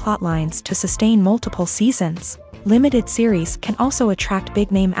with new plotlines to sustain multiple seasons. Limited series can also attract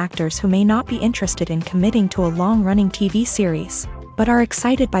big-name actors who may not be interested in committing to a long-running TV series, but are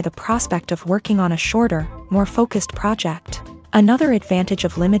excited by the prospect of working on a shorter, more focused project. Another advantage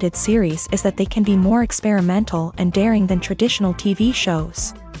of limited series is that they can be more experimental and daring than traditional TV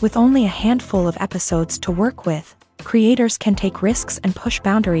shows. With only a handful of episodes to work with, creators can take risks and push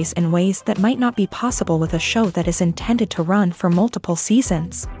boundaries in ways that might not be possible with a show that is intended to run for multiple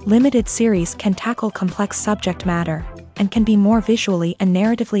seasons. Limited series can tackle complex subject matter, and can be more visually and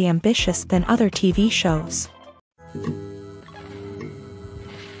narratively ambitious than other TV shows.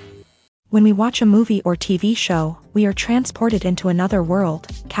 When we watch a movie or TV show, we are transported into another world,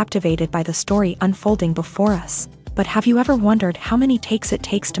 captivated by the story unfolding before us. But have you ever wondered how many takes it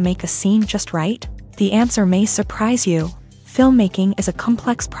takes to make a scene just right? The answer may surprise you. Filmmaking is a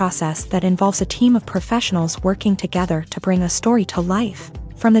complex process that involves a team of professionals working together to bring a story to life.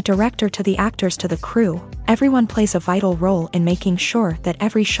 From the director to the actors to the crew, everyone plays a vital role in making sure that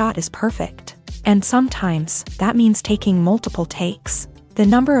every shot is perfect. And sometimes, that means taking multiple takes. The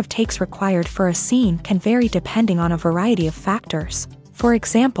number of takes required for a scene can vary depending on a variety of factors. For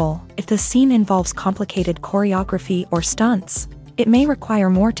example, if the scene involves complicated choreography or stunts, it may require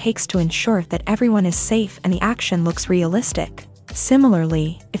more takes to ensure that everyone is safe and the action looks realistic.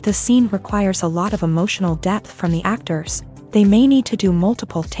 Similarly, if the scene requires a lot of emotional depth from the actors, they may need to do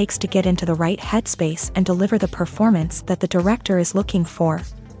multiple takes to get into the right headspace and deliver the performance that the director is looking for.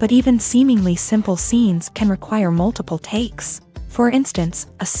 But even seemingly simple scenes can require multiple takes. For instance,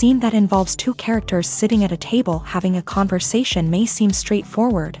 a scene that involves two characters sitting at a table having a conversation may seem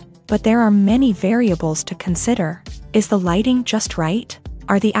straightforward, but there are many variables to consider. Is the lighting just right?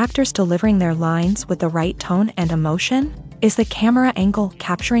 Are the actors delivering their lines with the right tone and emotion? Is the camera angle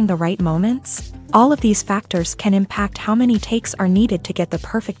capturing the right moments? All of these factors can impact how many takes are needed to get the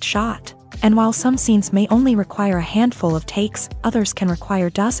perfect shot. And while some scenes may only require a handful of takes, others can require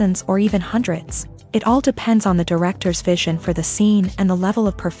dozens or even hundreds. It all depends on the director's vision for the scene and the level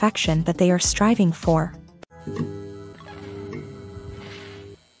of perfection that they are striving for.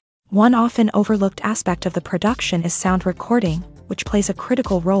 One often overlooked aspect of the production is sound recording, which plays a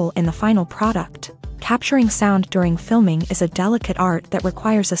critical role in the final product. Capturing sound during filming is a delicate art that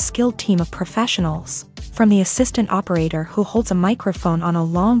requires a skilled team of professionals, from the assistant operator who holds a microphone on a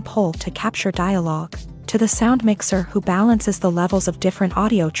long pole to capture dialogue, to the sound mixer who balances the levels of different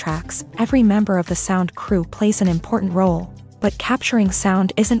audio tracks. Every member of the sound crew plays an important role. But capturing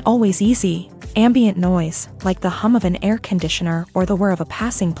sound isn't always easy. Ambient noise, like the hum of an air conditioner or the whir of a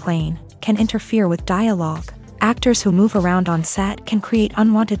passing plane, can interfere with dialogue. Actors who move around on set can create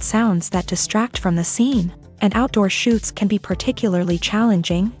unwanted sounds that distract from the scene, and outdoor shoots can be particularly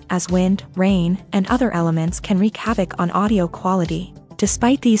challenging, as wind, rain, and other elements can wreak havoc on audio quality.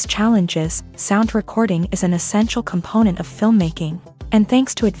 Despite these challenges, sound recording is an essential component of filmmaking, and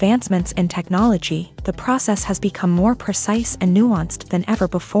thanks to advancements in technology, the process has become more precise and nuanced than ever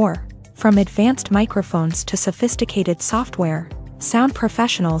before. From advanced microphones to sophisticated software, sound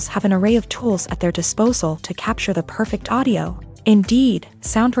professionals have an array of tools at their disposal to capture the perfect audio. Indeed,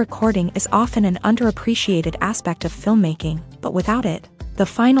 sound recording is often an underappreciated aspect of filmmaking, but without it, the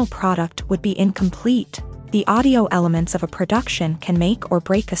final product would be incomplete. The audio elements of a production can make or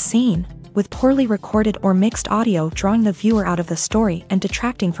break a scene, with poorly recorded or mixed audio drawing the viewer out of the story and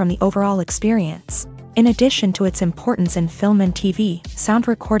detracting from the overall experience. In addition to its importance in film and TV, sound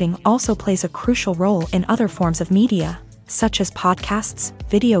recording also plays a crucial role in other forms of media, such as podcasts,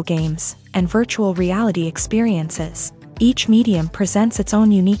 video games, and virtual reality experiences. Each medium presents its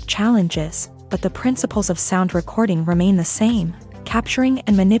own unique challenges, but the principles of sound recording remain the same, capturing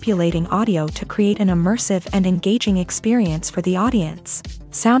and manipulating audio to create an immersive and engaging experience for the audience.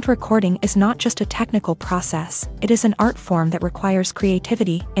 Sound recording is not just a technical process, it is an art form that requires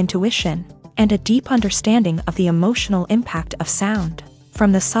creativity, intuition, and a deep understanding of the emotional impact of sound.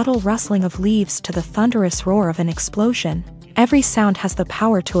 From the subtle rustling of leaves to the thunderous roar of an explosion, every sound has the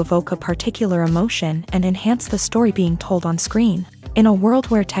power to evoke a particular emotion and enhance the story being told on screen. In a world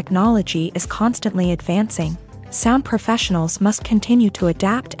where technology is constantly advancing, sound professionals must continue to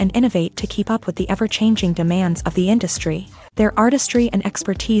adapt and innovate to keep up with the ever-changing demands of the industry. Their artistry and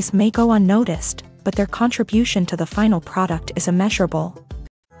expertise may go unnoticed, but their contribution to the final product is immeasurable.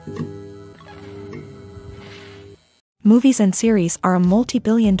 Movies and series are a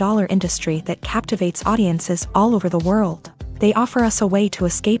multi-billion-dollar industry that captivates audiences all over the world. They offer us a way to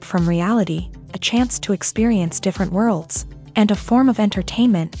escape from reality, a chance to experience different worlds, and a form of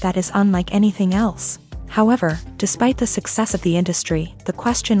entertainment that is unlike anything else. However, despite the success of the industry, the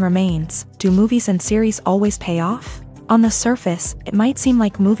question remains, do movies and series always pay off? On the surface, it might seem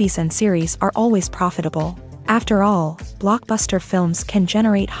like movies and series are always profitable. After all, blockbuster films can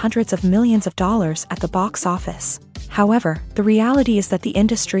generate hundreds of millions of dollars at the box office. However, the reality is that the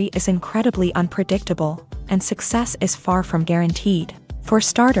industry is incredibly unpredictable, and success is far from guaranteed. For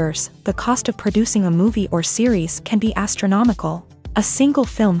starters, the cost of producing a movie or series can be astronomical. A single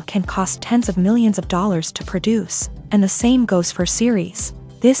film can cost tens of millions of dollars to produce, and the same goes for series.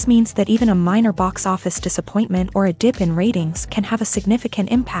 This means that even a minor box office disappointment or a dip in ratings can have a significant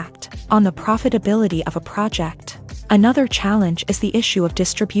impact on the profitability of a project. Another challenge is the issue of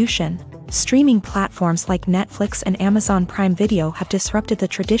distribution. Streaming platforms like Netflix and Amazon Prime Video have disrupted the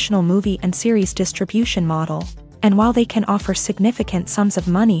traditional movie and series distribution model, and while they can offer significant sums of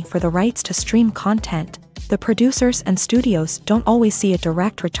money for the rights to stream content, the producers and studios don't always see a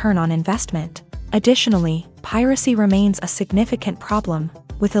direct return on investment. Additionally, piracy remains a significant problem,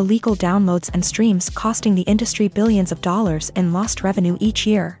 with illegal downloads and streams costing the industry billions of dollars in lost revenue each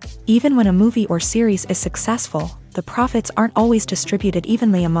year. Even when a movie or series is successful, the profits aren't always distributed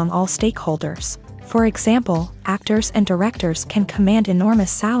evenly among all stakeholders. For example, actors and directors can command enormous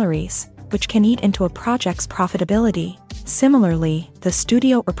salaries, which can eat into a project's profitability. Similarly, the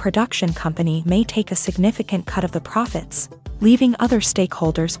studio or production company may take a significant cut of the profits, leaving other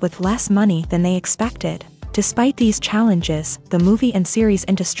stakeholders with less money than they expected. Despite these challenges, the movie and series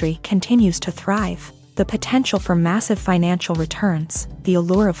industry continues to thrive. The potential for massive financial returns, the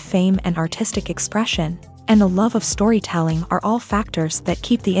allure of fame and artistic expression, and the love of storytelling are all factors that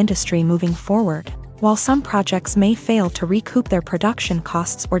keep the industry moving forward. While some projects may fail to recoup their production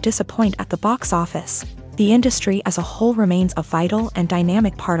costs or disappoint at the box office, the industry as a whole remains a vital and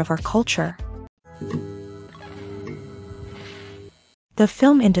dynamic part of our culture. The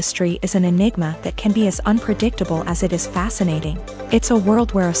film industry is an enigma that can be as unpredictable as it is fascinating. It's a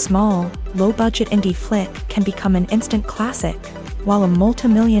world where a small, low-budget indie flick can become an instant classic, while a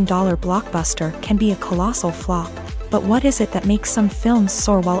multi-million-dollar blockbuster can be a colossal flop. But what is it that makes some films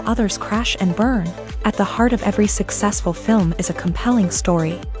soar while others crash and burn? At the heart of every successful film is a compelling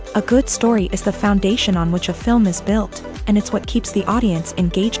story. A good story is the foundation on which a film is built, and it's what keeps the audience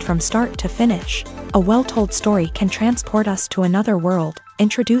engaged from start to finish. A well-told story can transport us to another world,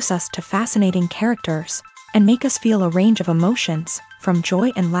 introduce us to fascinating characters, and make us feel a range of emotions, from joy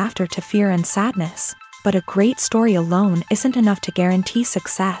and laughter to fear and sadness. But a great story alone isn't enough to guarantee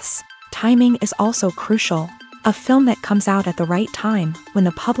success. Timing is also crucial. A film that comes out at the right time, when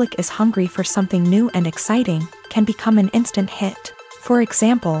the public is hungry for something new and exciting, can become an instant hit. For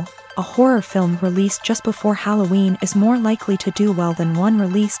example, a horror film released just before Halloween is more likely to do well than one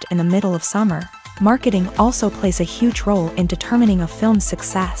released in the middle of summer. Marketing also plays a huge role in determining a film's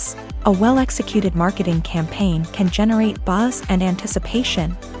success. A well-executed marketing campaign can generate buzz and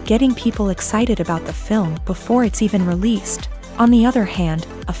anticipation, getting people excited about the film before it's even released. On the other hand,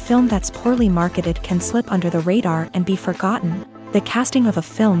 a film that's poorly marketed can slip under the radar and be forgotten. The casting of a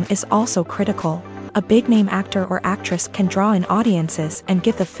film is also critical. A big-name actor or actress can draw in audiences and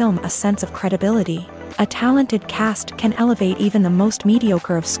give the film a sense of credibility. A talented cast can elevate even the most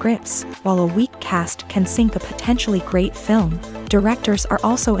mediocre of scripts, while a weak cast can sink a potentially great film. Directors are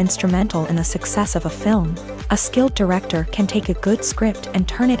also instrumental in the success of a film. A skilled director can take a good script and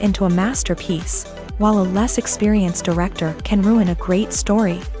turn it into a masterpiece, while a less experienced director can ruin a great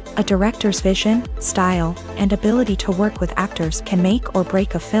story. A director's vision, style, and ability to work with actors can make or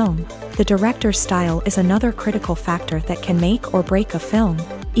break a film. The director's style is another critical factor that can make or break a film.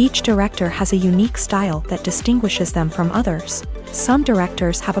 Each director has a unique style that distinguishes them from others. Some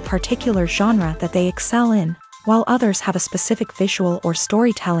directors have a particular genre that they excel in, while others have a specific visual or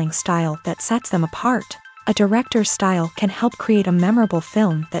storytelling style that sets them apart. A director's style can help create a memorable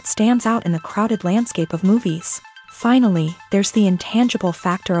film that stands out in the crowded landscape of movies. Finally, there's the intangible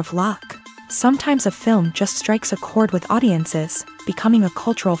factor of luck. Sometimes a film just strikes a chord with audiences, becoming a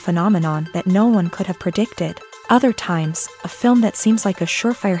cultural phenomenon that no one could have predicted. Other times, a film that seems like a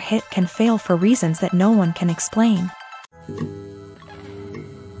surefire hit can fail for reasons that no one can explain.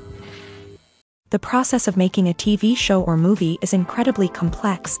 The process of making a TV show or movie is incredibly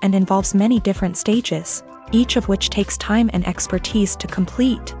complex and involves many different stages, each of which takes time and expertise to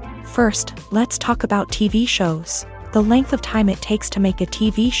complete. First, let's talk about TV shows. The length of time it takes to make a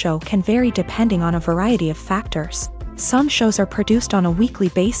TV show can vary depending on a variety of factors. Some shows are produced on a weekly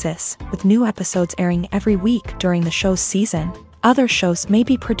basis, with new episodes airing every week during the show's season. Other shows may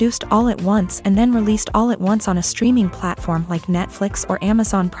be produced all at once and then released all at once on a streaming platform like Netflix or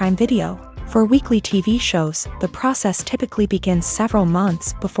Amazon Prime Video. For weekly TV shows, the process typically begins several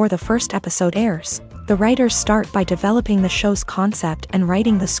months before the first episode airs. The writers start by developing the show's concept and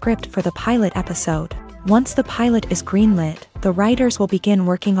writing the script for the pilot episode. Once the pilot is greenlit, the writers will begin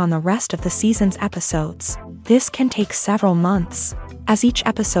working on the rest of the season's episodes. This can take several months, as each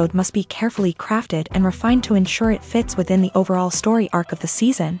episode must be carefully crafted and refined to ensure it fits within the overall story arc of the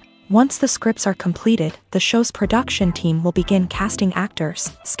season. Once the scripts are completed, the show's production team will begin casting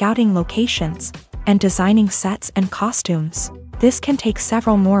actors, scouting locations, and designing sets and costumes. This can take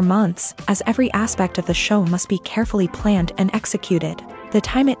several more months, as every aspect of the show must be carefully planned and executed. The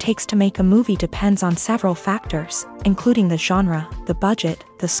time it takes to make a movie depends on several factors, including the genre, the budget,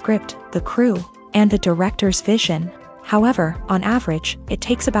 the script, the crew, and the director's vision. However, on average, it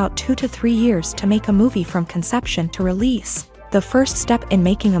takes about 2 to 3 years to make a movie from conception to release. The first step in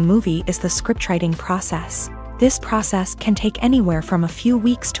making a movie is the scriptwriting process. This process can take anywhere from a few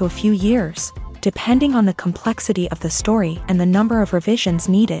weeks to a few years, depending on the complexity of the story and the number of revisions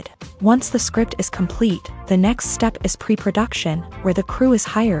needed. Once the script is complete, the next step is pre-production, where the crew is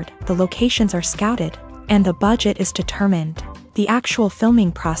hired, the locations are scouted, and the budget is determined. The actual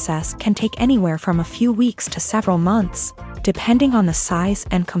filming process can take anywhere from a few weeks to several months, depending on the size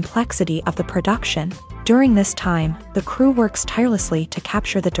and complexity of the production. During this time, the crew works tirelessly to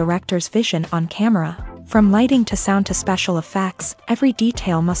capture the director's vision on camera. From lighting to sound to special effects, every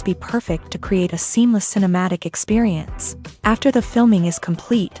detail must be perfect to create a seamless cinematic experience. After the filming is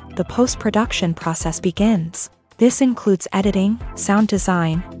complete, the post-production process begins. This includes editing, sound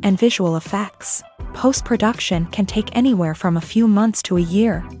design, and visual effects. Post-production can take anywhere from a few months to a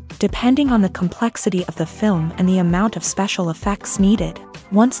year, depending on the complexity of the film and the amount of special effects needed.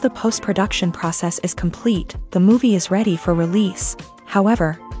 Once the post-production process is complete, the movie is ready for release.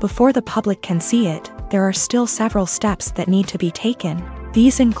 However, before the public can see it, there are still several steps that need to be taken.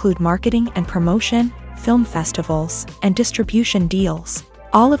 These include marketing and promotion, film festivals, and distribution deals.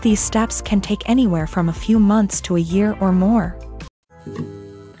 All of these steps can take anywhere from a few months to a year or more.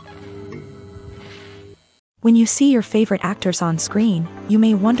 When you see your favorite actors on screen, you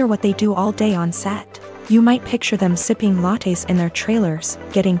may wonder what they do all day on set. You might picture them sipping lattes in their trailers,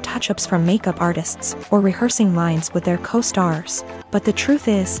 getting touch-ups from makeup artists, or rehearsing lines with their co-stars. But the truth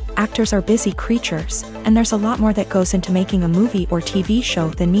is, actors are busy creatures, and there's a lot more that goes into making a movie or TV show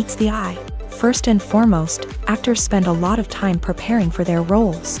than meets the eye. First and foremost, actors spend a lot of time preparing for their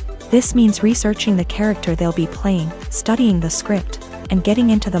roles. This means researching the character they'll be playing, studying the script, and getting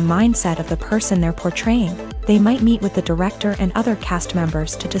into the mindset of the person they're portraying. They might meet with the director and other cast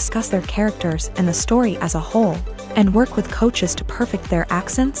members to discuss their characters and the story as a whole, and work with coaches to perfect their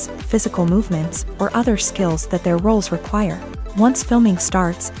accents, physical movements, or other skills that their roles require. Once filming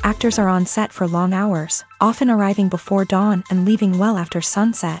starts, actors are on set for long hours, often arriving before dawn and leaving well after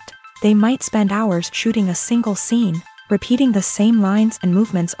sunset. They might spend hours shooting a single scene, repeating the same lines and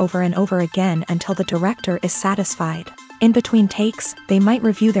movements over and over again until the director is satisfied. In between takes, they might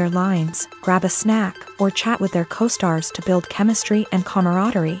review their lines, grab a snack, or chat with their co-stars to build chemistry and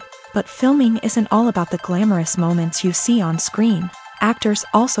camaraderie. But filming isn't all about the glamorous moments you see on screen. Actors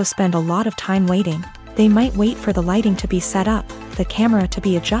also spend a lot of time waiting. They might wait for the lighting to be set up, the camera to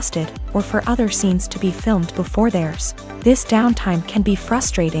be adjusted, or for other scenes to be filmed before theirs. This downtime can be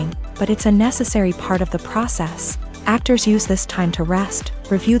frustrating, but it's a necessary part of the process. Actors use this time to rest,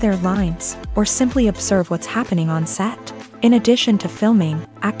 review their lines, or simply observe what's happening on set. In addition to filming,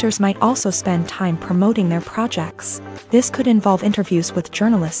 actors might also spend time promoting their projects. This could involve interviews with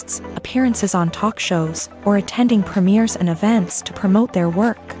journalists, appearances on talk shows, or attending premieres and events to promote their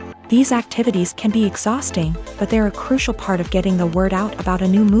work. These activities can be exhausting, but they're a crucial part of getting the word out about a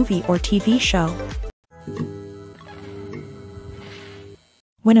new movie or TV show.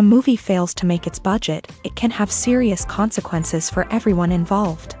 When a movie fails to make its budget, it can have serious consequences for everyone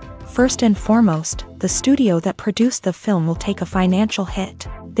involved. First and foremost, the studio that produced the film will take a financial hit.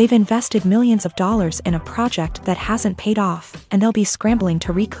 They've invested millions of dollars in a project that hasn't paid off, and they'll be scrambling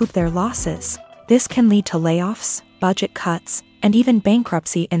to recoup their losses. This can lead to layoffs, budget cuts, and even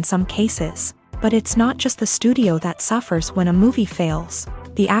bankruptcy in some cases. But it's not just the studio that suffers when a movie fails.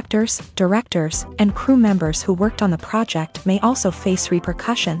 The actors, directors, and crew members who worked on the project may also face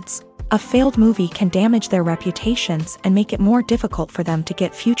repercussions. A failed movie can damage their reputations and make it more difficult for them to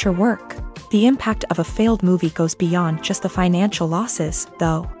get future work. The impact of a failed movie goes beyond just the financial losses,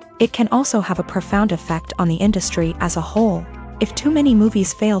 though. It can also have a profound effect on the industry as a whole. If too many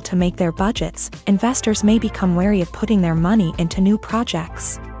movies fail to make their budgets, investors may become wary of putting their money into new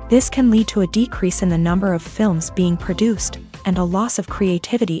projects. This can lead to a decrease in the number of films being produced, and a loss of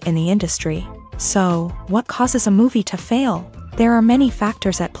creativity in the industry. So, what causes a movie to fail? There are many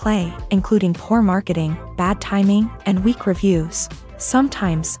factors at play, including poor marketing, bad timing, and weak reviews.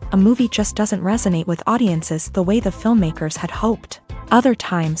 Sometimes, a movie just doesn't resonate with audiences the way the filmmakers had hoped. Other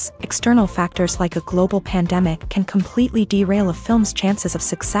times, external factors like a global pandemic can completely derail a film's chances of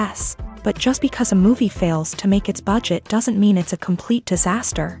success. But just because a movie fails to make its budget doesn't mean it's a complete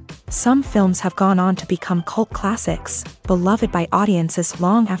disaster. Some films have gone on to become cult classics, beloved by audiences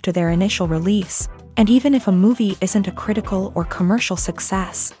long after their initial release. And even if a movie isn't a critical or commercial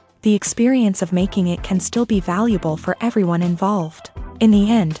success, the experience of making it can still be valuable for everyone involved. In the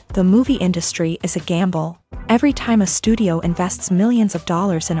end, the movie industry is a gamble. Every time a studio invests millions of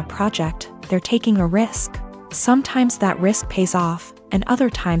dollars in a project, they're taking a risk. Sometimes that risk pays off, and other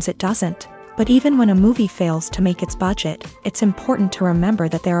times it doesn't. But even when a movie fails to make its budget, it's important to remember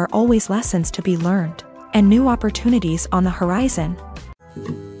that there are always lessons to be learned, and new opportunities on the horizon.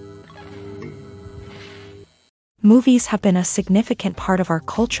 Movies have been a significant part of our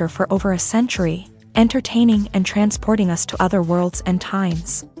culture for over a century, entertaining and transporting us to other worlds and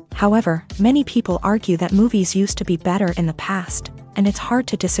times. However, many people argue that movies used to be better in the past, and it's hard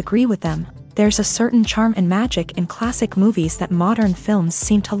to disagree with them. There's a certain charm and magic in classic movies that modern films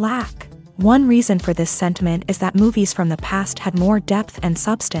seem to lack. One reason for this sentiment is that movies from the past had more depth and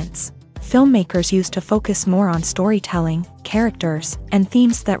substance. Filmmakers used to focus more on storytelling, characters, and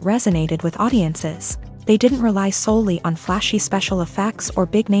themes that resonated with audiences. They didn't rely solely on flashy special effects or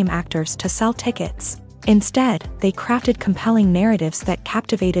big-name actors to sell tickets. Instead, they crafted compelling narratives that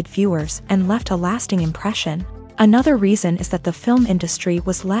captivated viewers and left a lasting impression. Another reason is that the film industry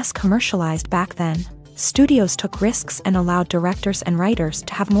was less commercialized back then. Studios took risks and allowed directors and writers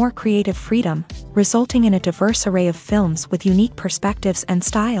to have more creative freedom, resulting in a diverse array of films with unique perspectives and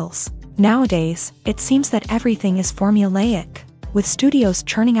styles. Nowadays, it seems that everything is formulaic, with studios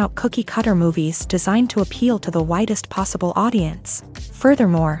churning out cookie-cutter movies designed to appeal to the widest possible audience.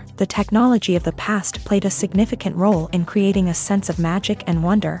 Furthermore, the technology of the past played a significant role in creating a sense of magic and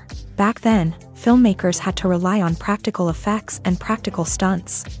wonder. Back then, filmmakers had to rely on practical effects and practical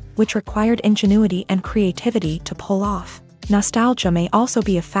stunts, which required ingenuity and creativity to pull off. Nostalgia may also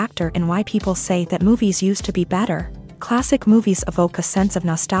be a factor in why people say that movies used to be better. Classic movies evoke a sense of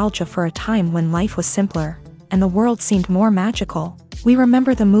nostalgia for a time when life was simpler, and the world seemed more magical. We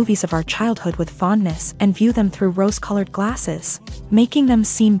remember the movies of our childhood with fondness and view them through rose-colored glasses, making them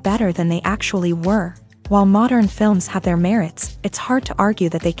seem better than they actually were. While modern films have their merits, it's hard to argue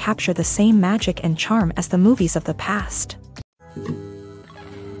that they capture the same magic and charm as the movies of the past.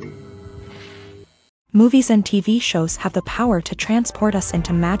 Movies and TV shows have the power to transport us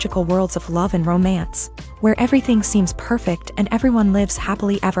into magical worlds of love and romance, where everything seems perfect and everyone lives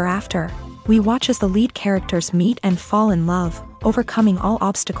happily ever after. We watch as the lead characters meet and fall in love, overcoming all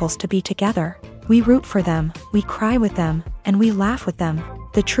obstacles to be together. We root for them, we cry with them, and we laugh with them.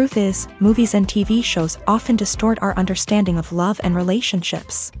 The truth is, movies and TV shows often distort our understanding of love and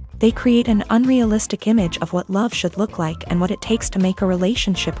relationships. They create an unrealistic image of what love should look like and what it takes to make a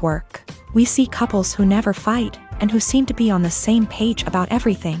relationship work. We see couples who never fight, and who seem to be on the same page about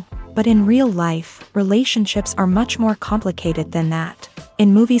everything. But in real life, relationships are much more complicated than that.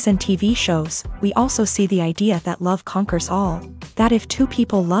 In movies and TV shows, we also see the idea that love conquers all. That if two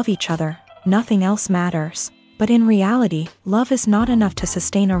people love each other, nothing else matters. But in reality, love is not enough to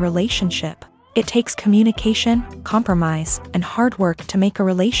sustain a relationship. It takes communication, compromise, and hard work to make a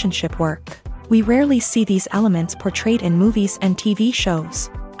relationship work. We rarely see these elements portrayed in movies and TV shows.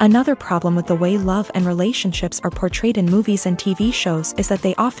 Another problem with the way love and relationships are portrayed in movies and TV shows is that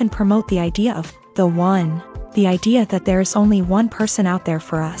they often promote the idea of the one. The idea that there is only one person out there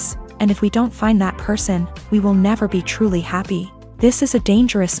for us, and if we don't find that person, we will never be truly happy. This is a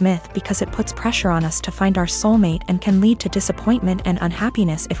dangerous myth because it puts pressure on us to find our soulmate and can lead to disappointment and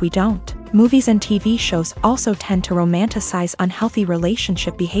unhappiness if we don't. Movies and TV shows also tend to romanticize unhealthy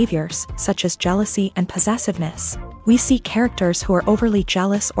relationship behaviors, such as jealousy and possessiveness. We see characters who are overly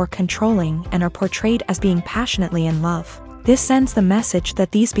jealous or controlling and are portrayed as being passionately in love. This sends the message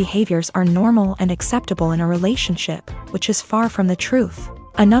that these behaviors are normal and acceptable in a relationship, which is far from the truth.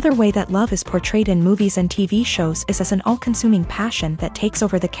 Another way that love is portrayed in movies and TV shows is as an all-consuming passion that takes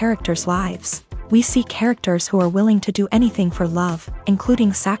over the characters' lives. We see characters who are willing to do anything for love,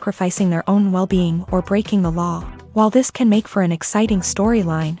 including sacrificing their own well-being or breaking the law. While this can make for an exciting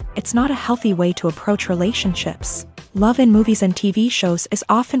storyline, it's not a healthy way to approach relationships. Love in movies and TV shows is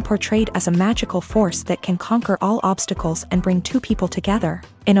often portrayed as a magical force that can conquer all obstacles and bring two people together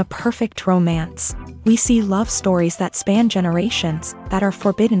in a perfect romance. We see love stories that span generations, that are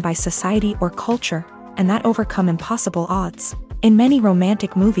forbidden by society or culture, and that overcome impossible odds. In many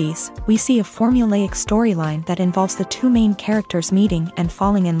romantic movies, we see a formulaic storyline that involves the two main characters meeting and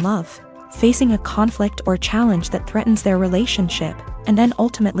falling in love, facing a conflict or challenge that threatens their relationship, and then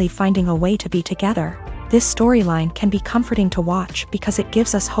ultimately finding a way to be together. This storyline can be comforting to watch because it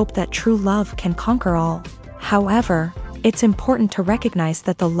gives us hope that true love can conquer all. However, it's important to recognize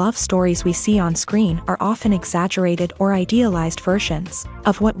that the love stories we see on screen are often exaggerated or idealized versions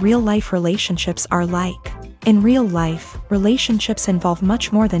of what real-life relationships are like. In real life, relationships involve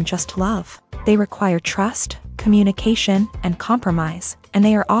much more than just love. They require trust, communication, and compromise, and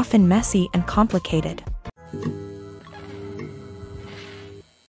they are often messy and complicated.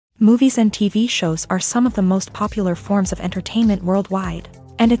 Movies and TV shows are some of the most popular forms of entertainment worldwide,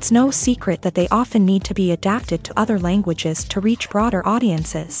 and it's no secret that they often need to be adapted to other languages to reach broader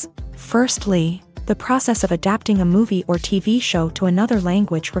audiences. Firstly, the process of adapting a movie or TV show to another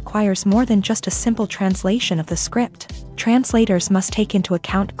language requires more than just a simple translation of the script. Translators must take into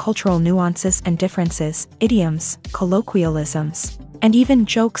account cultural nuances and differences, idioms, colloquialisms, and even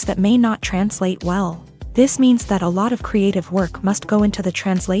jokes that may not translate well. This means that a lot of creative work must go into the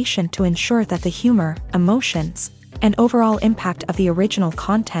translation to ensure that the humor, emotions, and overall impact of the original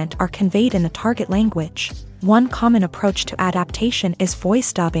content are conveyed in the target language. One common approach to adaptation is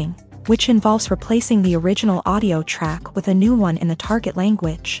voice dubbing, which involves replacing the original audio track with a new one in the target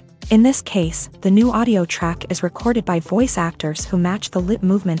language. In this case, the new audio track is recorded by voice actors who match the lip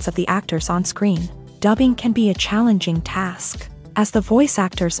movements of the actors on screen. Dubbing can be a challenging task, as the voice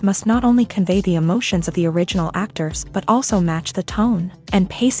actors must not only convey the emotions of the original actors but also match the tone and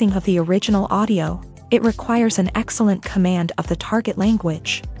pacing of the original audio. It requires an excellent command of the target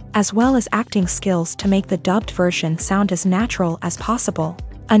language, as well as acting skills to make the dubbed version sound as natural as possible.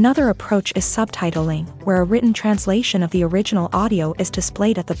 Another approach is subtitling, where a written translation of the original audio is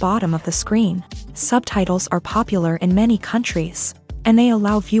displayed at the bottom of the screen. Subtitles are popular in many countries, and they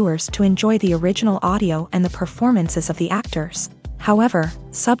allow viewers to enjoy the original audio and the performances of the actors. However,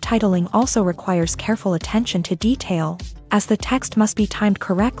 subtitling also requires careful attention to detail, as the text must be timed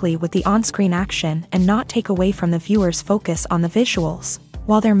correctly with the on-screen action and not take away from the viewer's focus on the visuals.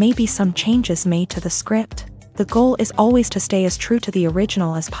 While there may be some changes made to the script, the goal is always to stay as true to the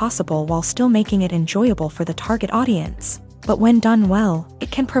original as possible while still making it enjoyable for the target audience. But when done well,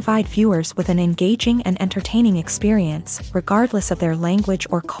 it can provide viewers with an engaging and entertaining experience, regardless of their language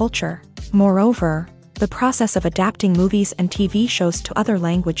or culture. Moreover, the process of adapting movies and TV shows to other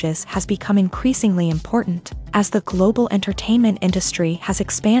languages has become increasingly important, as the global entertainment industry has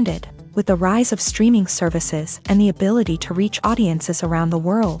expanded, with the rise of streaming services and the ability to reach audiences around the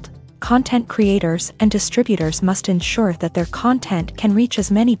world. Content creators and distributors must ensure that their content can reach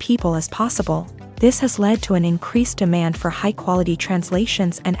as many people as possible. This has led to an increased demand for high-quality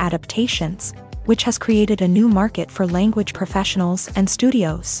translations and adaptations, which has created a new market for language professionals and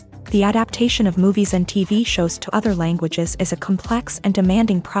studios. The adaptation of movies and TV shows to other languages is a complex and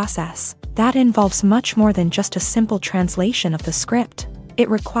demanding process that involves much more than just a simple translation of the script. It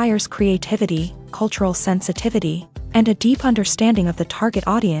requires creativity, cultural sensitivity, and a deep understanding of the target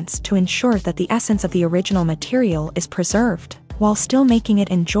audience to ensure that the essence of the original material is preserved, while still making it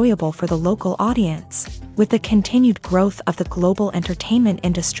enjoyable for the local audience. With the continued growth of the global entertainment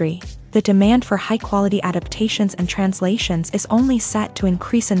industry, the demand for high-quality adaptations and translations is only set to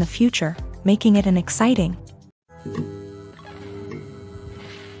increase in the future, making it an exciting.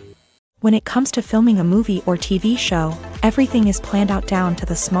 When it comes to filming a movie or TV show, everything is planned out down to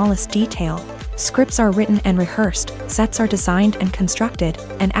the smallest detail. Scripts are written and rehearsed, sets are designed and constructed,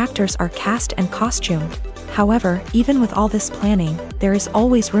 and actors are cast and costumed. However, even with all this planning, there is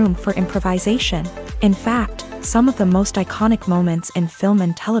always room for improvisation. In fact, some of the most iconic moments in film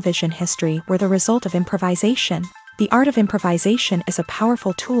and television history were the result of improvisation. The art of improvisation is a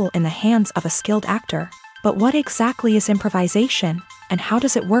powerful tool in the hands of a skilled actor. But what exactly is improvisation, and how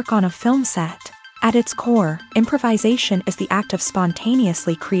does it work on a film set? At its core, improvisation is the act of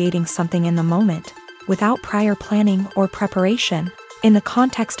spontaneously creating something in the moment, without prior planning or preparation. In the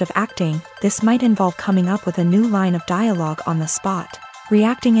context of acting, this might involve coming up with a new line of dialogue on the spot,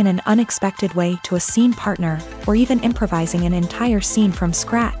 reacting in an unexpected way to a scene partner, or even improvising an entire scene from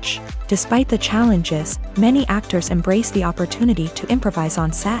scratch. Despite the challenges, many actors embrace the opportunity to improvise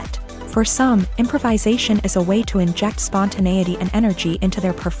on set. For some, improvisation is a way to inject spontaneity and energy into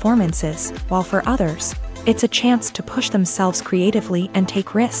their performances, while for others, it's a chance to push themselves creatively and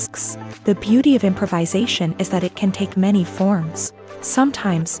take risks. The beauty of improvisation is that it can take many forms.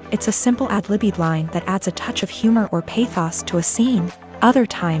 Sometimes, it's a simple ad-libbed line that adds a touch of humor or pathos to a scene. Other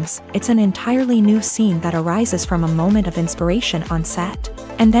times, it's an entirely new scene that arises from a moment of inspiration on set.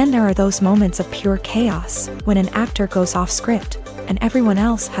 And then there are those moments of pure chaos, when an actor goes off script, and everyone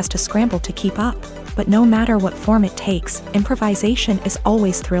else has to scramble to keep up. But no matter what form it takes, improvisation is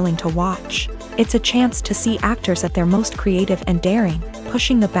always thrilling to watch. It's a chance to see actors at their most creative and daring,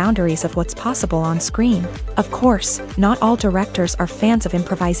 pushing the boundaries of what's possible on screen. Of course, not all directors are fans of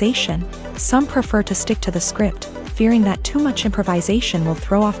improvisation. Some prefer to stick to the script, fearing that too much improvisation will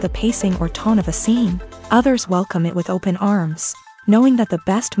throw off the pacing or tone of a scene. Others welcome it with open arms, knowing that the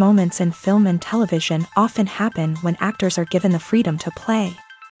best moments in film and television often happen when actors are given the freedom to play.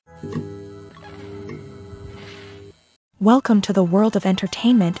 Welcome to the world of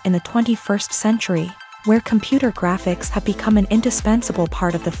entertainment in the 21st century, where computer graphics have become an indispensable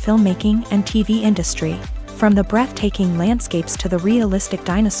part of the filmmaking and TV industry. From the breathtaking landscapes to the realistic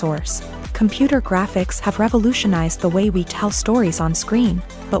dinosaurs, computer graphics have revolutionized the way we tell stories on screen.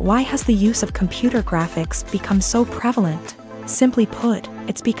 But why has the use of computer graphics become so prevalent? Simply put,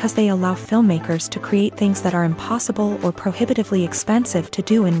 it's because they allow filmmakers to create things that are impossible or prohibitively expensive to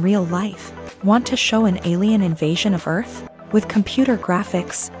do in real life. Want to show an alien invasion of Earth? With computer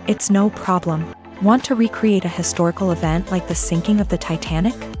graphics, it's no problem. Want to recreate a historical event like the sinking of the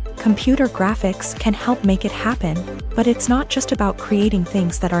Titanic? Computer graphics can help make it happen. But it's not just about creating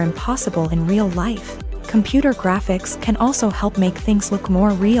things that are impossible in real life. Computer graphics can also help make things look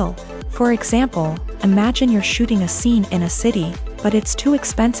more real. For example, imagine you're shooting a scene in a city, but it's too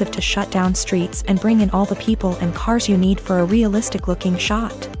expensive to shut down streets and bring in all the people and cars you need for a realistic-looking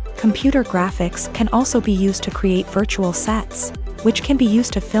shot. Computer graphics can also be used to create virtual sets, which can be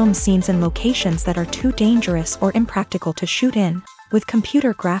used to film scenes in locations that are too dangerous or impractical to shoot in. With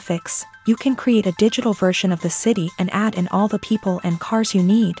computer graphics, you can create a digital version of the city and add in all the people and cars you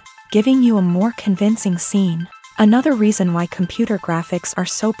need, giving you a more convincing scene. Another reason why computer graphics are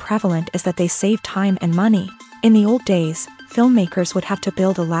so prevalent is that they save time and money. In the old days, filmmakers would have to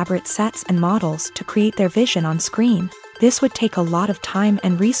build elaborate sets and models to create their vision on screen. This would take a lot of time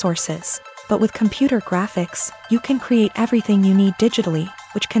and resources. But with computer graphics, you can create everything you need digitally,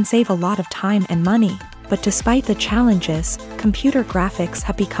 which can save a lot of time and money. But despite the challenges, computer graphics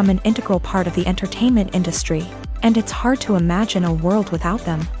have become an integral part of the entertainment industry, and it's hard to imagine a world without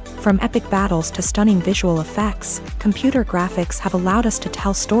them. From epic battles to stunning visual effects, computer graphics have allowed us to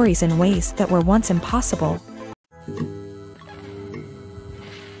tell stories in ways that were once impossible.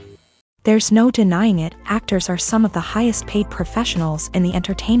 There's no denying it, actors are some of the highest paid professionals in the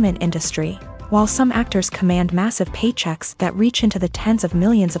entertainment industry. While some actors command massive paychecks that reach into the tens of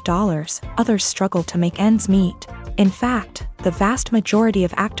millions of dollars, others struggle to make ends meet. In fact, the vast majority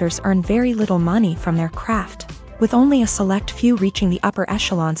of actors earn very little money from their craft, with only a select few reaching the upper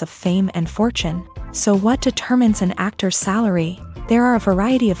echelons of fame and fortune. So what determines an actor's salary? There are a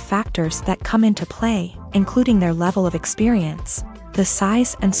variety of factors that come into play, including their level of experience, the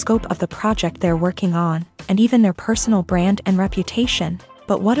size and scope of the project they're working on, and even their personal brand and reputation.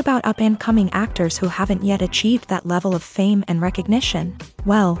 But what about up-and-coming actors who haven't yet achieved that level of fame and recognition?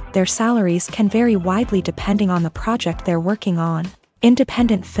 Well, their salaries can vary widely depending on the project they're working on.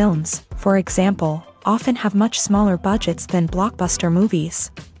 Independent films, for example, often have much smaller budgets than blockbuster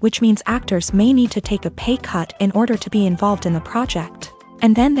movies, which means actors may need to take a pay cut in order to be involved in the project.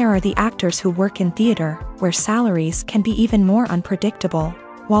 And then there are the actors who work in theater, where salaries can be even more unpredictable.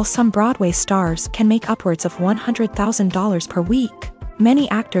 While some Broadway stars can make upwards of $100,000 per week, many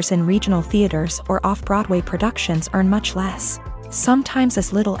actors in regional theaters or off-Broadway productions earn much less, sometimes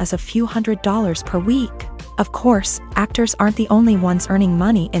as little as a few $100s per week. Of course, actors aren't the only ones earning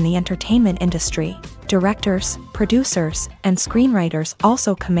money in the entertainment industry. Directors, producers, and screenwriters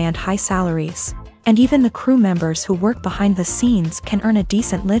also command high salaries. And even the crew members who work behind the scenes can earn a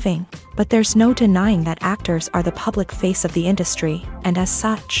decent living. But there's no denying that actors are the public face of the industry, and as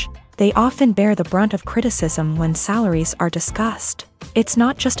such, they often bear the brunt of criticism when salaries are discussed. It's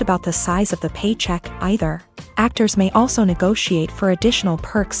not just about the size of the paycheck, either. Actors may also negotiate for additional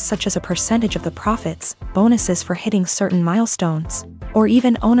perks such as a percentage of the profits, bonuses for hitting certain milestones, or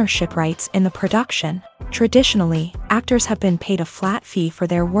even ownership rights in the production. Traditionally, actors have been paid a flat fee for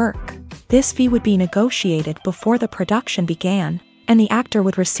their work. This fee would be negotiated before the production began, and the actor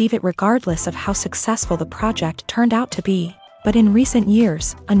would receive it regardless of how successful the project turned out to be. But in recent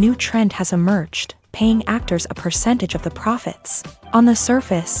years, a new trend has emerged, paying actors a percentage of the profits. On the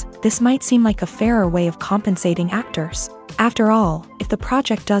surface, this might seem like a fairer way of compensating actors. After all, if the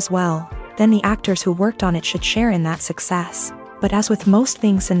project does well, then the actors who worked on it should share in that success. But as with most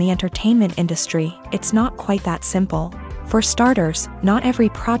things in the entertainment industry, it's not quite that simple. For starters, not every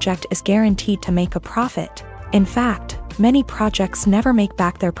project is guaranteed to make a profit. In fact, many projects never make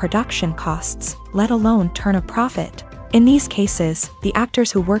back their production costs, let alone turn a profit. In these cases, the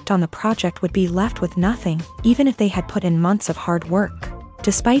actors who worked on the project would be left with nothing, even if they had put in months of hard work.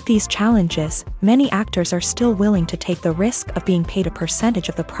 Despite these challenges, many actors are still willing to take the risk of being paid a percentage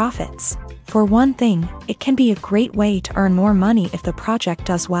of the profits. For one thing, it can be a great way to earn more money if the project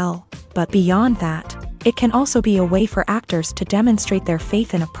does well. But beyond that, it can also be a way for actors to demonstrate their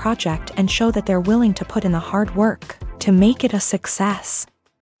faith in a project and show that they're willing to put in the hard work to make it a success.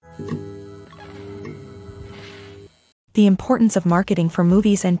 The importance of marketing for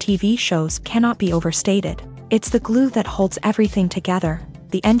movies and TV shows cannot be overstated. It's the glue that holds everything together,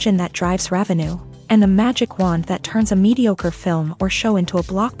 the engine that drives revenue, and the magic wand that turns a mediocre film or show into a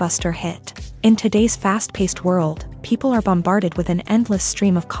blockbuster hit. In today's fast-paced world, people are bombarded with an endless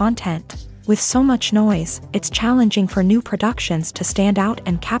stream of content. With so much noise, it's challenging for new productions to stand out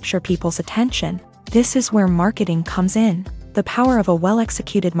and capture people's attention. This is where marketing comes in. The power of a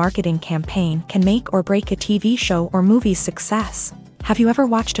well-executed marketing campaign can make or break a TV show or movie's success. Have you ever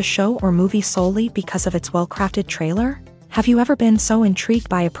watched a show or movie solely because of its well-crafted trailer? Have you ever been so intrigued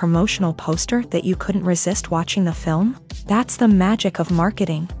by a promotional poster that you couldn't resist watching the film? That's the magic of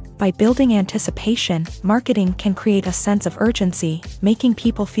marketing. By building anticipation, marketing can create a sense of urgency, making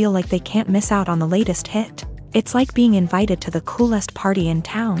people feel like they can't miss out on the latest hit. It's like being invited to the coolest party in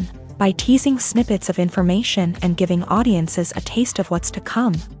town. By teasing snippets of information and giving audiences a taste of what's to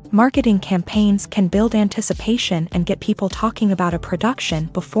come, marketing campaigns can build anticipation and get people talking about a production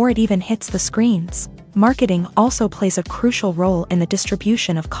before it even hits the screens. Marketing also plays a crucial role in the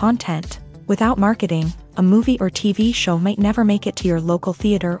distribution of content. Without marketing, a movie or TV show might never make it to your local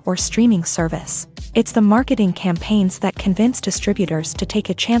theater or streaming service. It's the marketing campaigns that convince distributors to take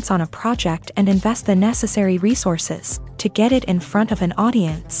a chance on a project and invest the necessary resources to get it in front of an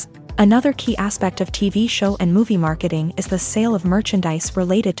audience. Another key aspect of TV show and movie marketing is the sale of merchandise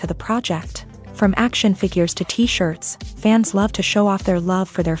related to the project. From action figures to t-shirts, fans love to show off their love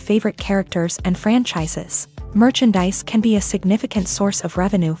for their favorite characters and franchises. Merchandise can be a significant source of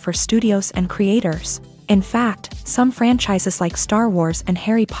revenue for studios and creators. In fact, some franchises like Star Wars and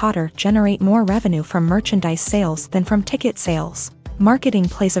Harry Potter generate more revenue from merchandise sales than from ticket sales. Marketing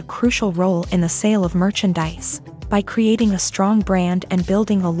plays a crucial role in the sale of merchandise. By creating a strong brand and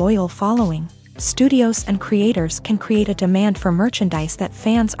building a loyal following, studios and creators can create a demand for merchandise that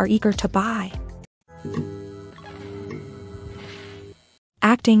fans are eager to buy.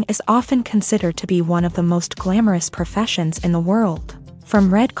 Acting is often considered to be one of the most glamorous professions in the world.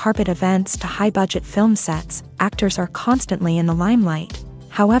 From red carpet events to high-budget film sets, actors are constantly in the limelight.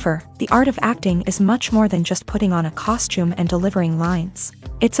 However, the art of acting is much more than just putting on a costume and delivering lines.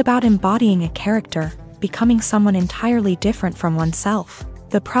 It's about embodying a character, becoming someone entirely different from oneself.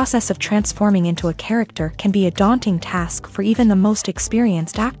 The process of transforming into a character can be a daunting task for even the most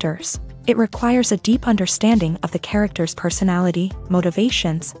experienced actors. It requires a deep understanding of the character's personality,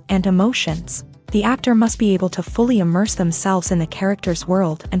 motivations, and emotions. The actor must be able to fully immerse themselves in the character's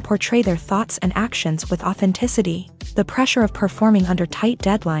world and portray their thoughts and actions with authenticity. The pressure of performing under tight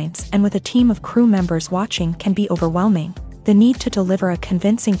deadlines and with a team of crew members watching can be overwhelming. The need to deliver a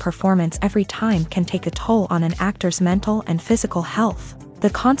convincing performance every time can take a toll on an actor's mental and physical health. The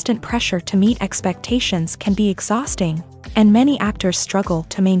constant pressure to meet expectations can be exhausting, and many actors struggle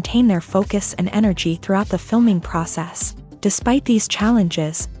to maintain their focus and energy throughout the filming process. Despite these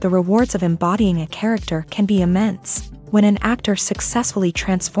challenges, the rewards of embodying a character can be immense. When an actor successfully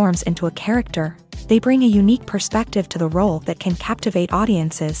transforms into a character, they bring a unique perspective to the role that can captivate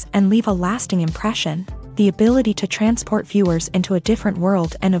audiences and leave a lasting impression. The ability to transport viewers into a different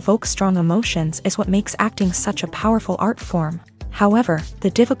world and evoke strong emotions is what makes acting such a powerful art form. However, the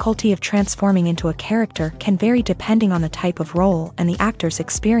difficulty of transforming into a character can vary depending on the type of role and the actor's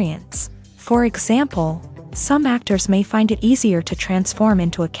experience. For example, some actors may find it easier to transform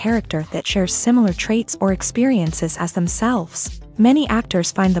into a character that shares similar traits or experiences as themselves. Many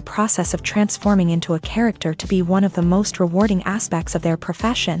actors find the process of transforming into a character to be one of the most rewarding aspects of their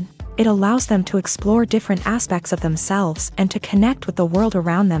profession. It allows them to explore different aspects of themselves and to connect with the world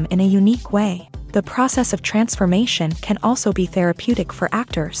around them in a unique way. The process of transformation can also be therapeutic for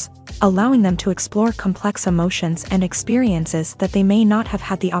actors, allowing them to explore complex emotions and experiences that they may not have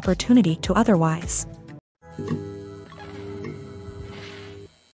had the opportunity to otherwise.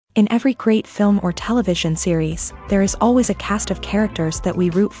 In every great film or television series, there is always a cast of characters that we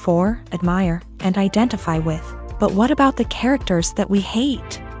root for, admire, and identify with. But what about the characters that we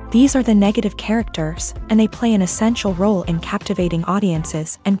hate? These are the negative characters, and they play an essential role in captivating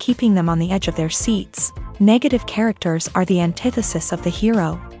audiences and keeping them on the edge of their seats. Negative characters are the antithesis of the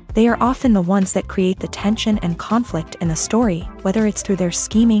hero. They are often the ones that create the tension and conflict in the story, whether it's through their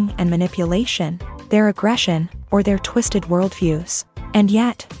scheming and manipulation, their aggression, or their twisted worldviews. And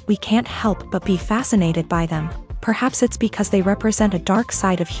yet, we can't help but be fascinated by them. Perhaps it's because they represent a dark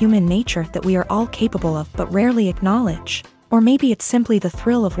side of human nature that we are all capable of but rarely acknowledge. Or maybe it's simply the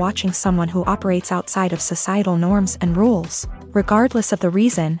thrill of watching someone who operates outside of societal norms and rules. Regardless of the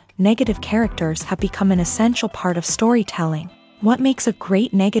reason, negative characters have become an essential part of storytelling. What makes a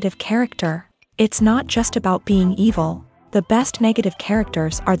great negative character? It's not just about being evil. The best negative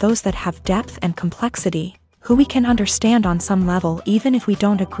characters are those that have depth and complexity, who we can understand on some level even if we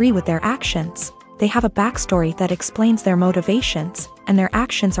don't agree with their actions. They have a backstory that explains their motivations, and their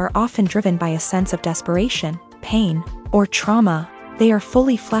actions are often driven by a sense of desperation, pain, or trauma. They are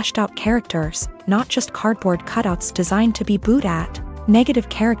fully fleshed out characters, not just cardboard cutouts designed to be booed at. Negative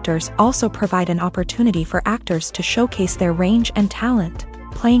characters also provide an opportunity for actors to showcase their range and talent.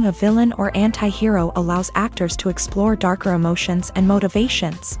 Playing a villain or anti-hero allows actors to explore darker emotions and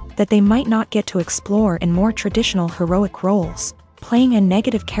motivations that they might not get to explore in more traditional heroic roles. Playing a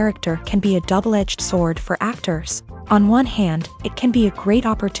negative character can be a double-edged sword for actors. On one hand, it can be a great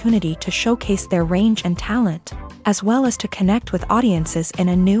opportunity to showcase their range and talent, as well as to connect with audiences in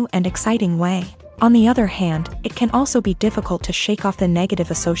a new and exciting way. On the other hand, it can also be difficult to shake off the negative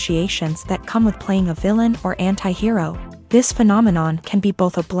associations that come with playing a villain or anti-hero. This phenomenon can be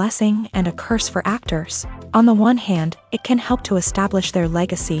both a blessing and a curse for actors. On the one hand, it can help to establish their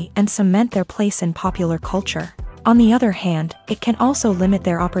legacy and cement their place in popular culture. On the other hand, it can also limit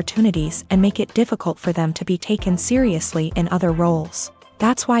their opportunities and make it difficult for them to be taken seriously in other roles.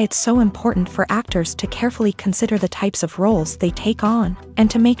 That's why it's so important for actors to carefully consider the types of roles they take on, and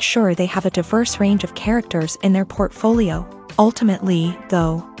to make sure they have a diverse range of characters in their portfolio. Ultimately,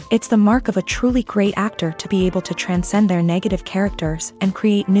 though, it's the mark of a truly great actor to be able to transcend their negative characters and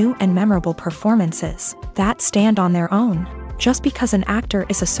create new and memorable performances that stand on their own. Just because an actor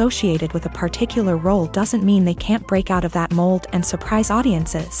is associated with a particular role doesn't mean they can't break out of that mold and surprise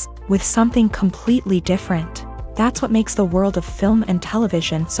audiences with something completely different. That's what makes the world of film and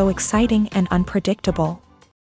television so exciting and unpredictable.